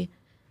Yorkie.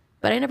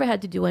 But I never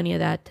had to do any of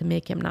that to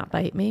make him not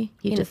bite me.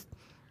 He just,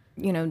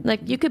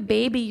 like you could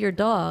baby your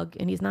dog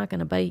and he's not going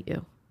to bite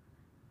you.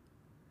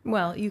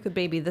 Well, you could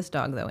baby this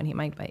dog though, and he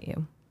might bite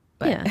you.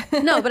 But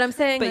yeah. No, but I'm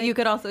saying. But like, you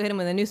could also hit him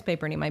with a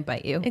newspaper and he might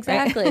bite you.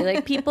 Exactly. Right?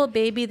 Like people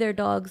baby their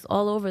dogs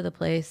all over the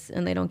place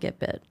and they don't get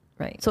bit.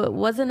 Right. So it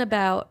wasn't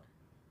about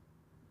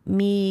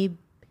me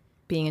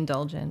being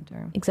indulgent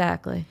or.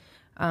 Exactly.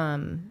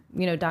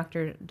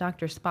 Dr.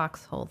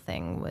 Spock's whole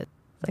thing with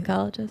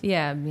Psychologist.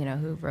 yeah,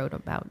 who wrote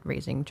about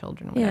raising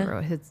children,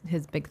 whatever.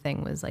 His big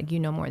thing was like,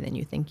 more than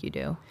you think you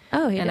do.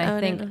 Oh, and I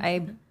didn't think know. I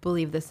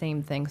believe the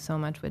same thing so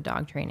much with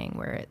dog training,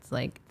 where it's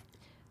like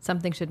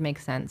something should make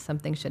sense,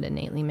 something should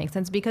innately make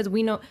sense, because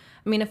we know.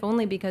 If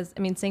only because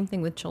same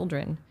thing with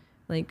children,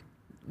 like.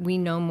 We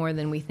know more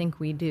than we think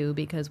we do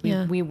because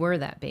we were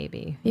that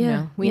baby.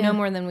 Yeah, We yeah. know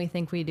more than we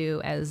think we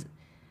do as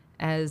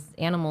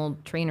animal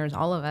trainers,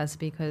 all of us,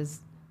 because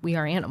we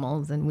are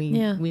animals and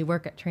we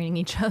work at training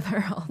each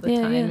other all the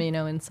time,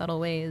 in subtle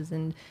ways.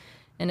 And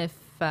if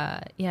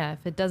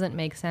it doesn't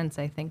make sense,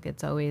 I think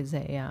it's always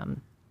it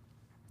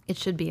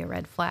should be a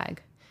red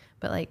flag.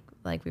 But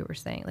like we were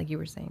saying, like you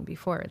were saying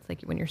before, it's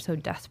like when you're so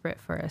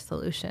desperate for a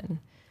solution.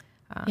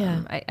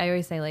 I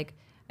always say, like,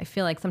 I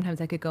feel like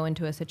sometimes I could go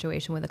into a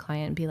situation with a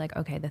client and be like,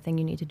 okay, the thing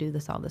you need to do to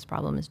solve this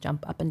problem is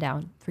jump up and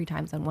down 3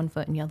 times on one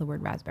foot and yell the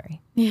word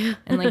raspberry. Yeah.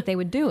 And like they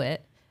would do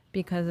it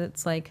because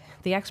it's like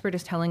the expert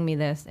is telling me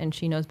this and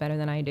she knows better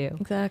than I do.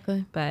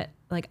 Exactly. But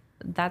like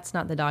that's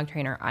not the dog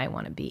trainer I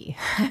want to be.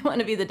 I want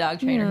to be the dog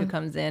trainer who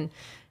comes in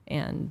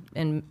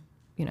and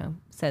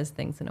says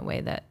things in a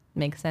way that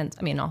makes sense.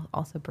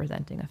 Also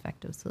presenting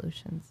effective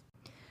solutions.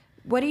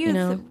 What do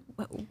you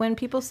when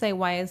people say,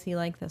 why is he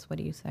like this? What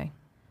do you say?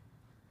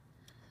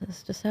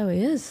 That's just how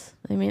he is.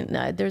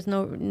 There's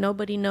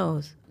nobody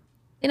knows.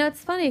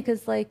 It's funny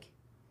because, like,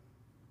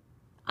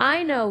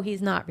 I know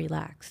he's not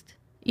relaxed.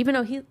 Even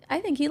though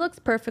I think he looks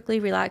perfectly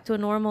relaxed to a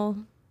normal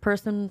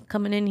person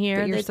coming in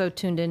here. But you're so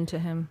tuned into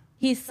him.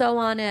 He's so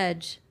on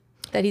edge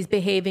that he's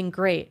behaving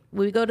great.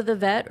 When we go to the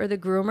vet or the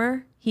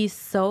groomer, he's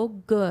so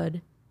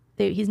good.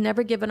 He's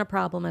never given a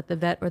problem at the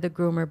vet or the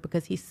groomer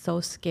because he's so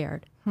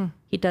scared.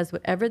 He does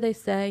whatever they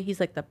say. He's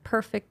like the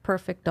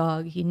perfect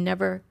dog. He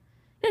never...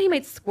 he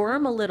might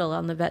squirm a little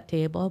on the vet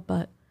table,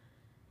 but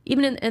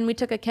and we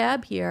took a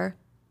cab here.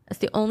 That's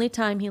the only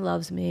time he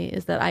loves me,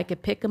 is that I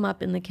could pick him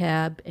up in the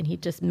cab and he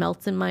just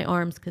melts in my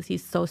arms because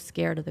he's so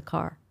scared of the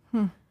car.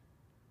 Your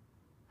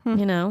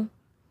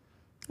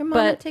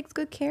mama takes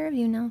good care of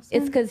you, Nelson.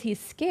 It's because he's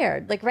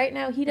scared. Like right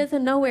now, he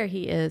doesn't know where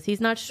he is. He's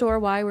not sure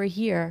why we're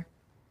here.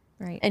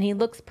 Right. And he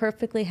looks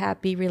perfectly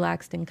happy,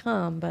 relaxed, and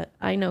calm, but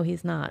I know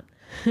he's not.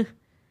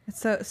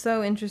 It's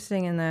so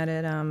interesting in that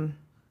it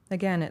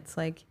again, it's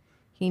like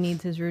he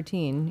needs his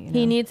routine.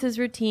 He needs his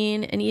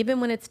routine, and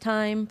even when it's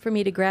time for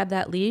me to grab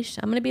that leash,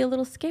 I'm going to be a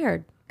little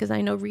scared because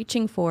I know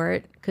reaching for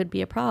it could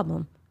be a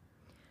problem.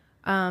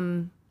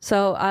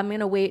 So I'm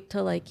going to wait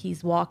till like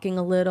he's walking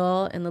a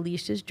little and the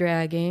leash is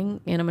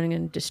dragging, and I'm going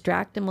to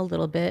distract him a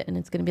little bit, and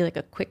it's going to be like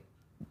a quick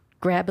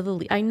grab of the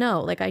leash. I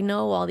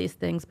know all these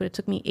things, but it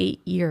took me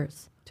 8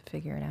 years to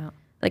figure it out.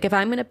 Like if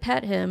I'm going to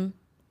pet him,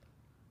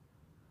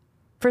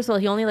 first of all,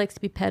 he only likes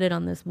to be petted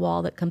on this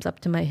wall that comes up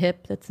to my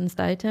hip that's in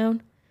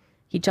Stuytown.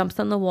 He jumps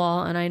on the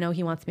wall, and I know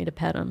he wants me to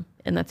pet him.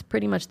 And that's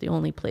pretty much the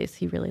only place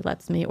he really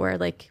lets me. Or,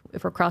 like,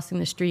 if we're crossing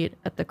the street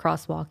at the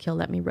crosswalk, he'll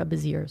let me rub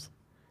his ears.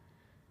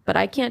 But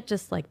I can't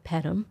just, like,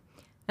 pet him.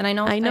 And I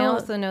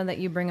also know that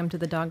you bring him to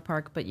the dog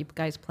park, but you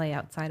guys play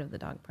outside of the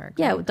dog park.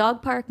 Yeah, right?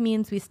 dog park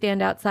means we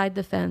stand outside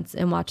the fence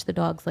and watch the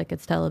dogs like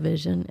it's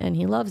television, and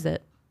he loves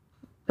it.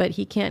 But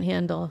he can't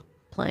handle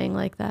playing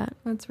like that.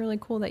 That's really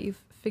cool that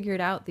you've figured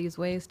out these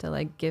ways to,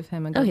 like, give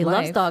him a good life. Oh, he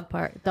loves dog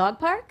park. Dog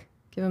park?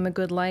 Give him a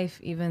good life,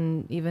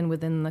 even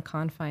within the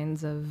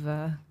confines of...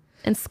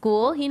 And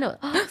school, he knows.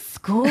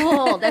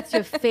 School, that's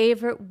your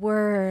favorite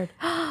word.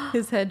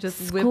 His head just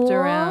School? whipped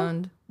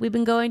around. We've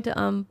been going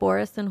to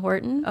Boris and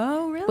Horton.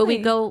 Oh, really? But we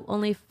go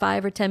only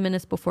 5 or 10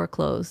 minutes before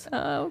close.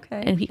 Oh,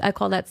 okay. And I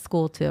call that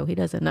school too. He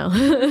doesn't know.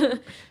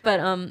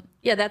 But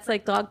yeah, that's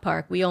like dog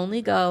park. We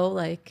only go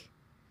like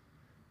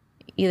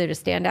either to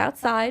stand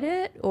outside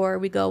it, or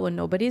we go when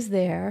nobody's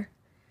there.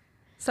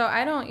 So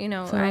I don't,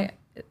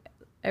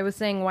 I was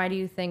saying, why do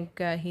you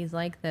think he's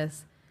like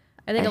this?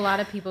 I think a lot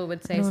of people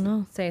would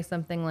say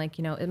something like,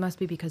 it must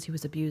be because he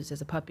was abused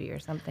as a puppy or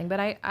something. But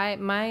I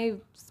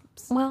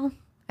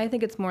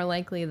think it's more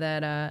likely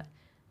that,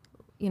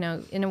 in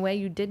a way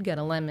you did get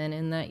a lemon,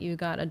 in that you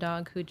got a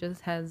dog who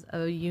just has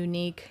a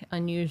unique,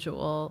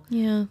 unusual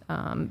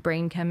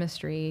brain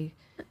chemistry.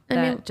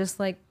 Just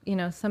like,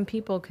 some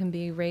people can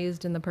be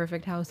raised in the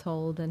perfect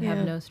household and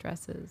have no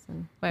stresses.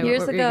 And what were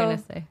you going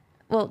to say?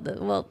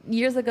 Well,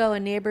 years ago, a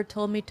neighbor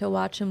told me to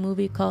watch a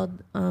movie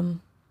called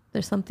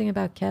There's Something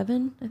About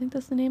Kevin. I think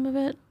that's the name of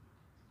it.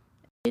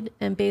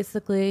 And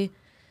basically,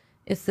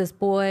 it's this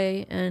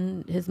boy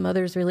and his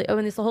mother's really...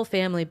 and it's the whole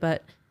family,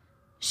 but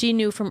she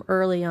knew from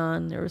early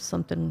on there was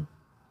something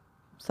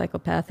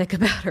psychopathic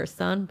about her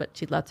son, but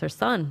she lets her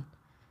son,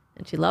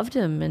 and she loved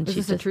him. And Is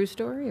this a true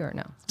story or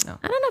no? No.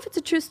 I don't know if it's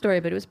a true story,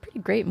 but it was a pretty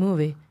great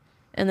movie.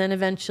 And then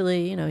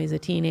eventually, he's a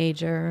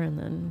teenager, and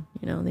then,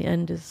 the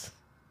end is...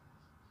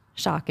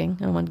 shocking.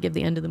 I don't want to give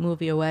the end of the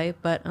movie away,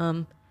 but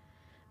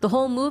the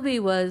whole movie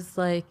was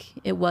like,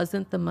 it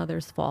wasn't the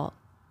mother's fault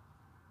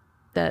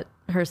that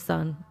her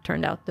son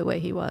turned out the way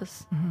he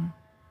was. Mm-hmm.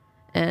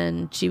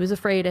 And she was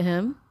afraid of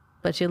him,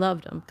 but she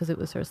loved him because it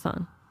was her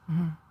son.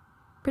 Mm-hmm.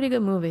 Pretty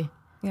good movie.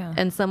 Yeah.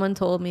 And someone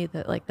told me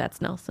that, like,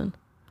 that's Nelson.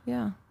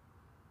 Yeah.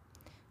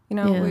 You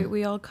know, Yeah.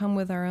 we all come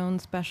with our own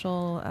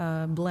special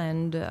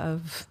blend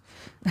of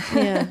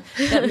Yeah.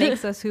 that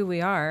makes us who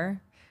we are.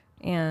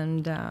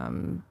 And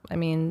I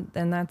mean,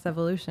 then that's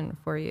evolution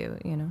for you,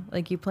 you know.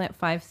 Like you plant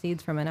 5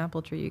 seeds from an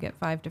apple tree, you get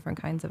 5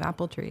 different kinds of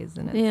apple trees.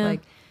 And it's Yeah.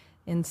 like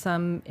in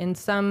some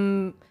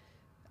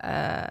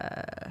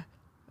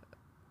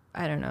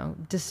I don't know,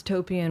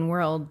 dystopian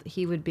world,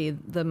 he would be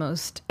the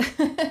most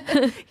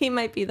he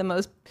might be the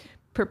most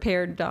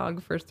prepared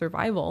dog for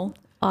survival.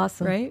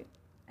 Awesome. Right?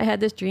 I had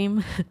this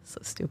dream, so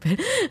stupid.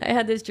 I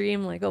had this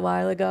dream like a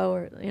while ago,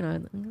 or, you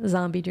know, a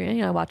zombie dream.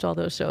 You know, I watch all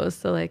those shows.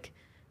 So like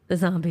the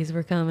zombies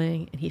were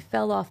coming and he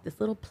fell off this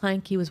little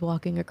plank he was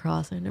walking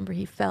across. I remember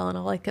he fell and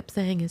all I kept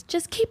saying is,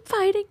 just keep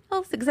fighting.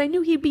 Because I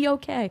knew he'd be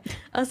okay.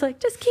 I was like,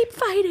 just keep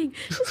fighting.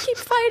 Just keep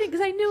fighting.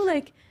 Because I knew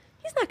like,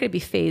 he's not going to be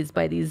phased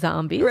by these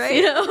zombies. Right?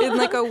 You know? In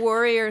like a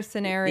warrior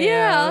scenario.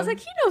 Yeah. I was like,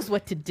 he knows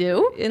what to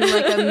do. In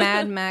like a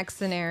Mad Max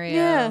scenario,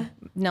 Yeah.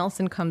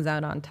 Nelson comes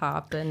out on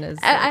top and is.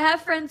 I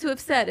have friends who have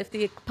said if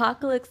the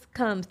apocalypse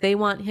comes, they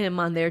want him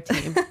on their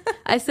team.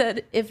 I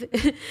said if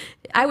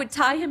I would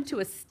tie him to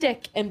a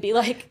stick and be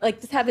like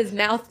just have his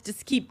mouth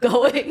just keep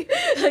going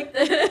like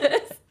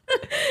this.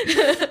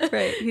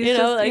 Right. He's You know,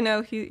 just, like- you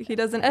know, he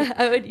doesn't.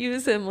 I would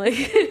use him like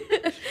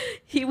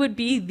he would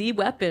be the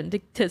weapon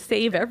to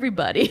save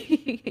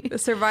everybody. The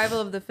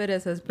survival of the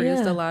fittest has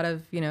produced Yeah. a lot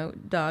of, you know,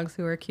 dogs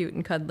who are cute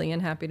and cuddly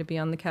and happy to be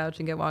on the couch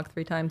and get walked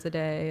 3 times a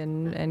day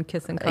and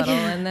kiss and cuddle.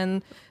 And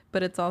then,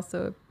 but it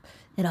also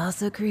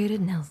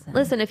created Nelson.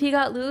 Listen, if he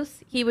got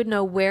loose, he would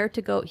know where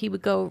to go. He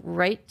would go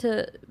right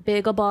to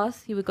Bagel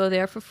Boss. He would go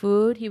there for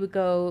food. He would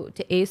go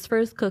to Ace for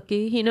his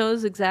cookie. He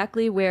knows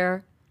exactly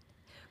where.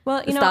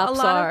 Well, you the know, a stops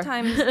lot are. of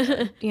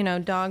times, you know,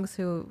 dogs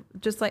who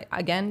just like,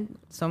 again,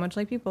 so much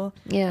like people.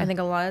 Yeah. I think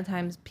a lot of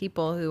times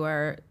people who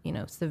are, you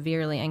know,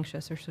 severely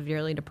anxious or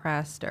severely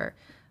depressed or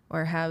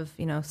have,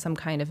 you know, some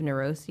kind of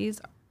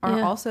neuroses are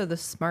Yeah. also the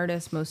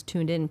smartest, most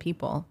tuned in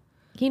people.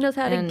 He knows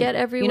how to And, get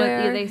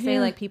everywhere. You know, they say Yeah.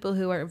 like people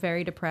who are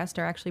very depressed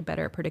are actually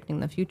better at predicting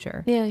the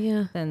future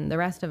Yeah. than the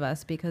rest of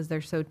us because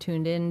they're so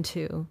tuned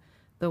into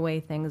the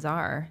way things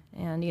are.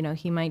 And, you know,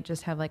 he might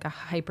just have like a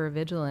hyper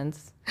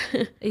vigilance.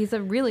 He's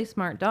a really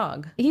smart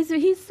dog. He's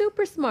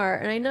super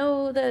smart, and I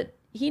know that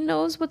he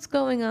knows what's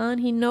going on.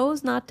 He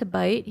knows not to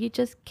bite. He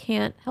just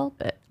can't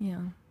help it. Yeah.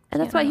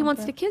 And that's why he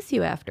wants to kiss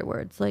you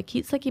afterwards. Like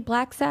he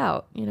blacks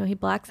out. You know, he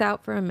blacks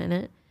out for a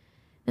minute,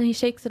 and he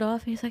shakes it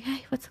off. And he's like,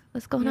 "Hey,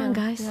 what's going on,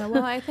 guys?" Yeah,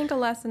 well, I think a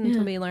lesson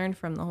to be learned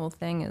from the whole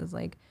thing is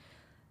like,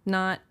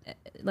 not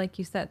like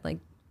you said, like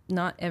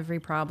not every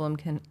problem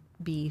can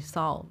be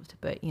solved,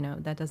 but you know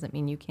that doesn't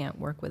mean you can't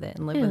work with it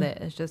and live with it.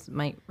 It just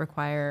might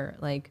require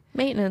like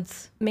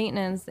Maintenance.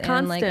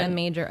 and like a Constant.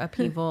 major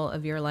upheaval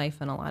of your life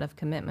and a lot of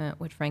commitment,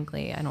 which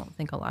frankly I don't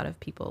think a lot of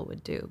people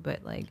would do.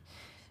 But like,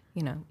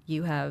 you know,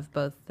 you have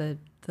both the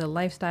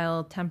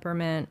lifestyle,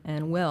 temperament,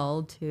 and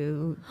will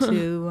to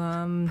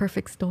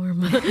Perfect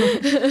storm.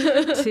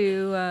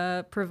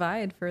 to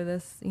provide for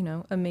this, you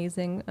know,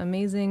 amazing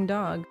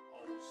dog.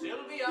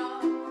 Sylvia,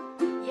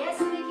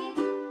 Yes, Mickey?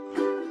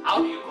 how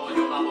do you call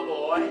your lover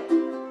boy?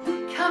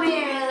 Come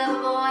here,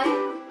 lover boy.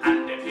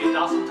 And if he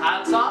doesn't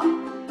answer,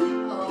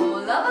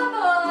 Oh, lover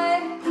boy.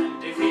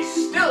 and if he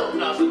still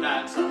doesn't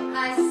answer,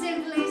 I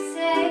simply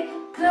say,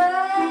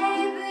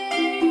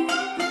 baby.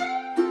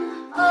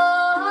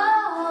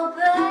 Oh,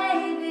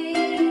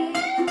 baby.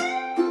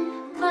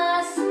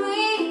 My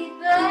sweet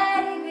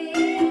baby.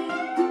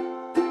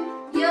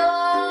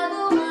 You're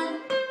the one.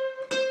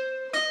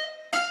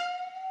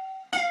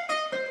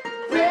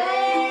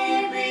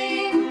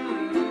 Baby.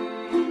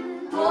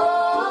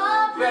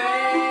 Oh,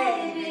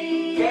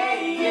 baby. yeah,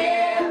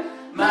 yeah,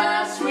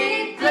 my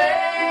sweet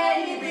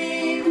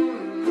baby,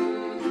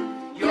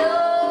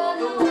 You're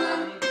the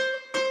one.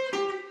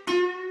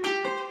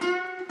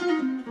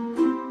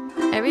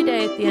 Every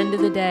day at the end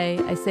of the day,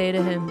 I say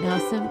to him,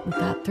 Nelson, we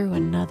got through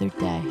another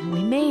day.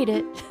 We made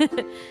it.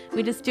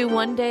 We just do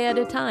one day at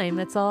a time.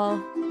 That's all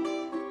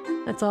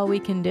we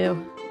can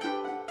do.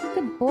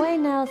 Good boy,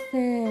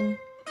 Nelson.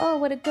 Oh,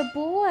 what a good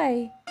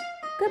boy.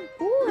 Good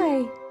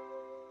boy.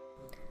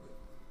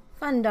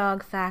 Fun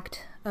dog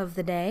fact of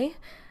the day.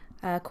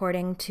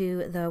 According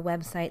to the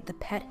website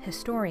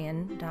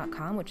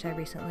thepethistorian.com, which I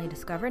recently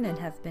discovered and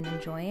have been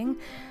enjoying,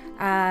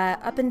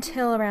 up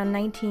until around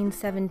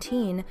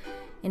 1917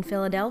 in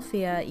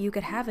Philadelphia, you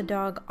could have a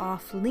dog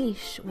off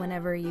leash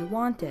whenever you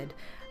wanted,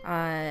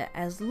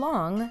 as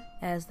long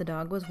as the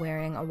dog was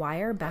wearing a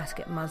wire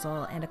basket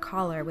muzzle and a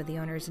collar with the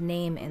owner's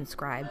name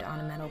inscribed on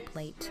a metal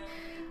plate.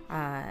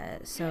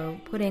 So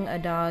putting a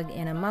dog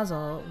in a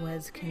muzzle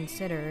was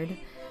considered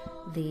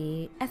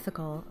the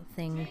ethical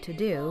thing to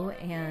do,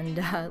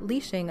 and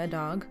leashing a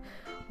dog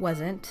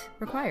wasn't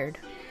required.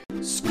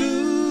 School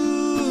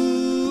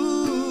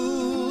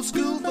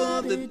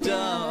for the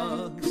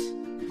dogs.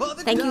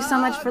 Thank you so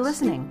much for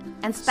listening,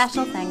 and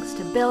special thanks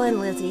to Bill and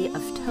Lizzie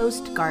of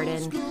Toast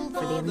Garden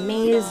for the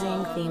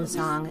amazing theme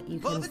song. You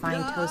can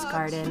find Toast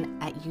Garden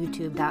at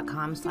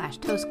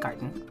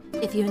youtube.com/toastgarden.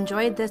 If you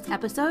enjoyed this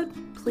episode,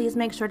 please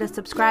make sure to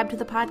subscribe to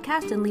the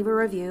podcast and leave a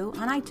review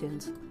on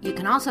iTunes. You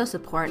can also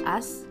support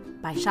us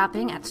by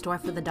shopping at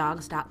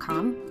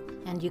storeforthedogs.com,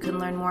 and you can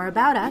learn more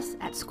about us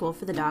at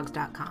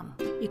schoolforthedogs.com.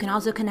 You can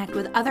also connect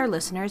with other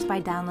listeners by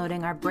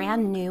downloading our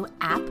brand new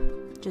app.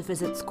 Just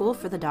visit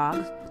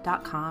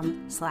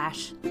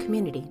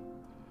schoolforthedogs.com/community.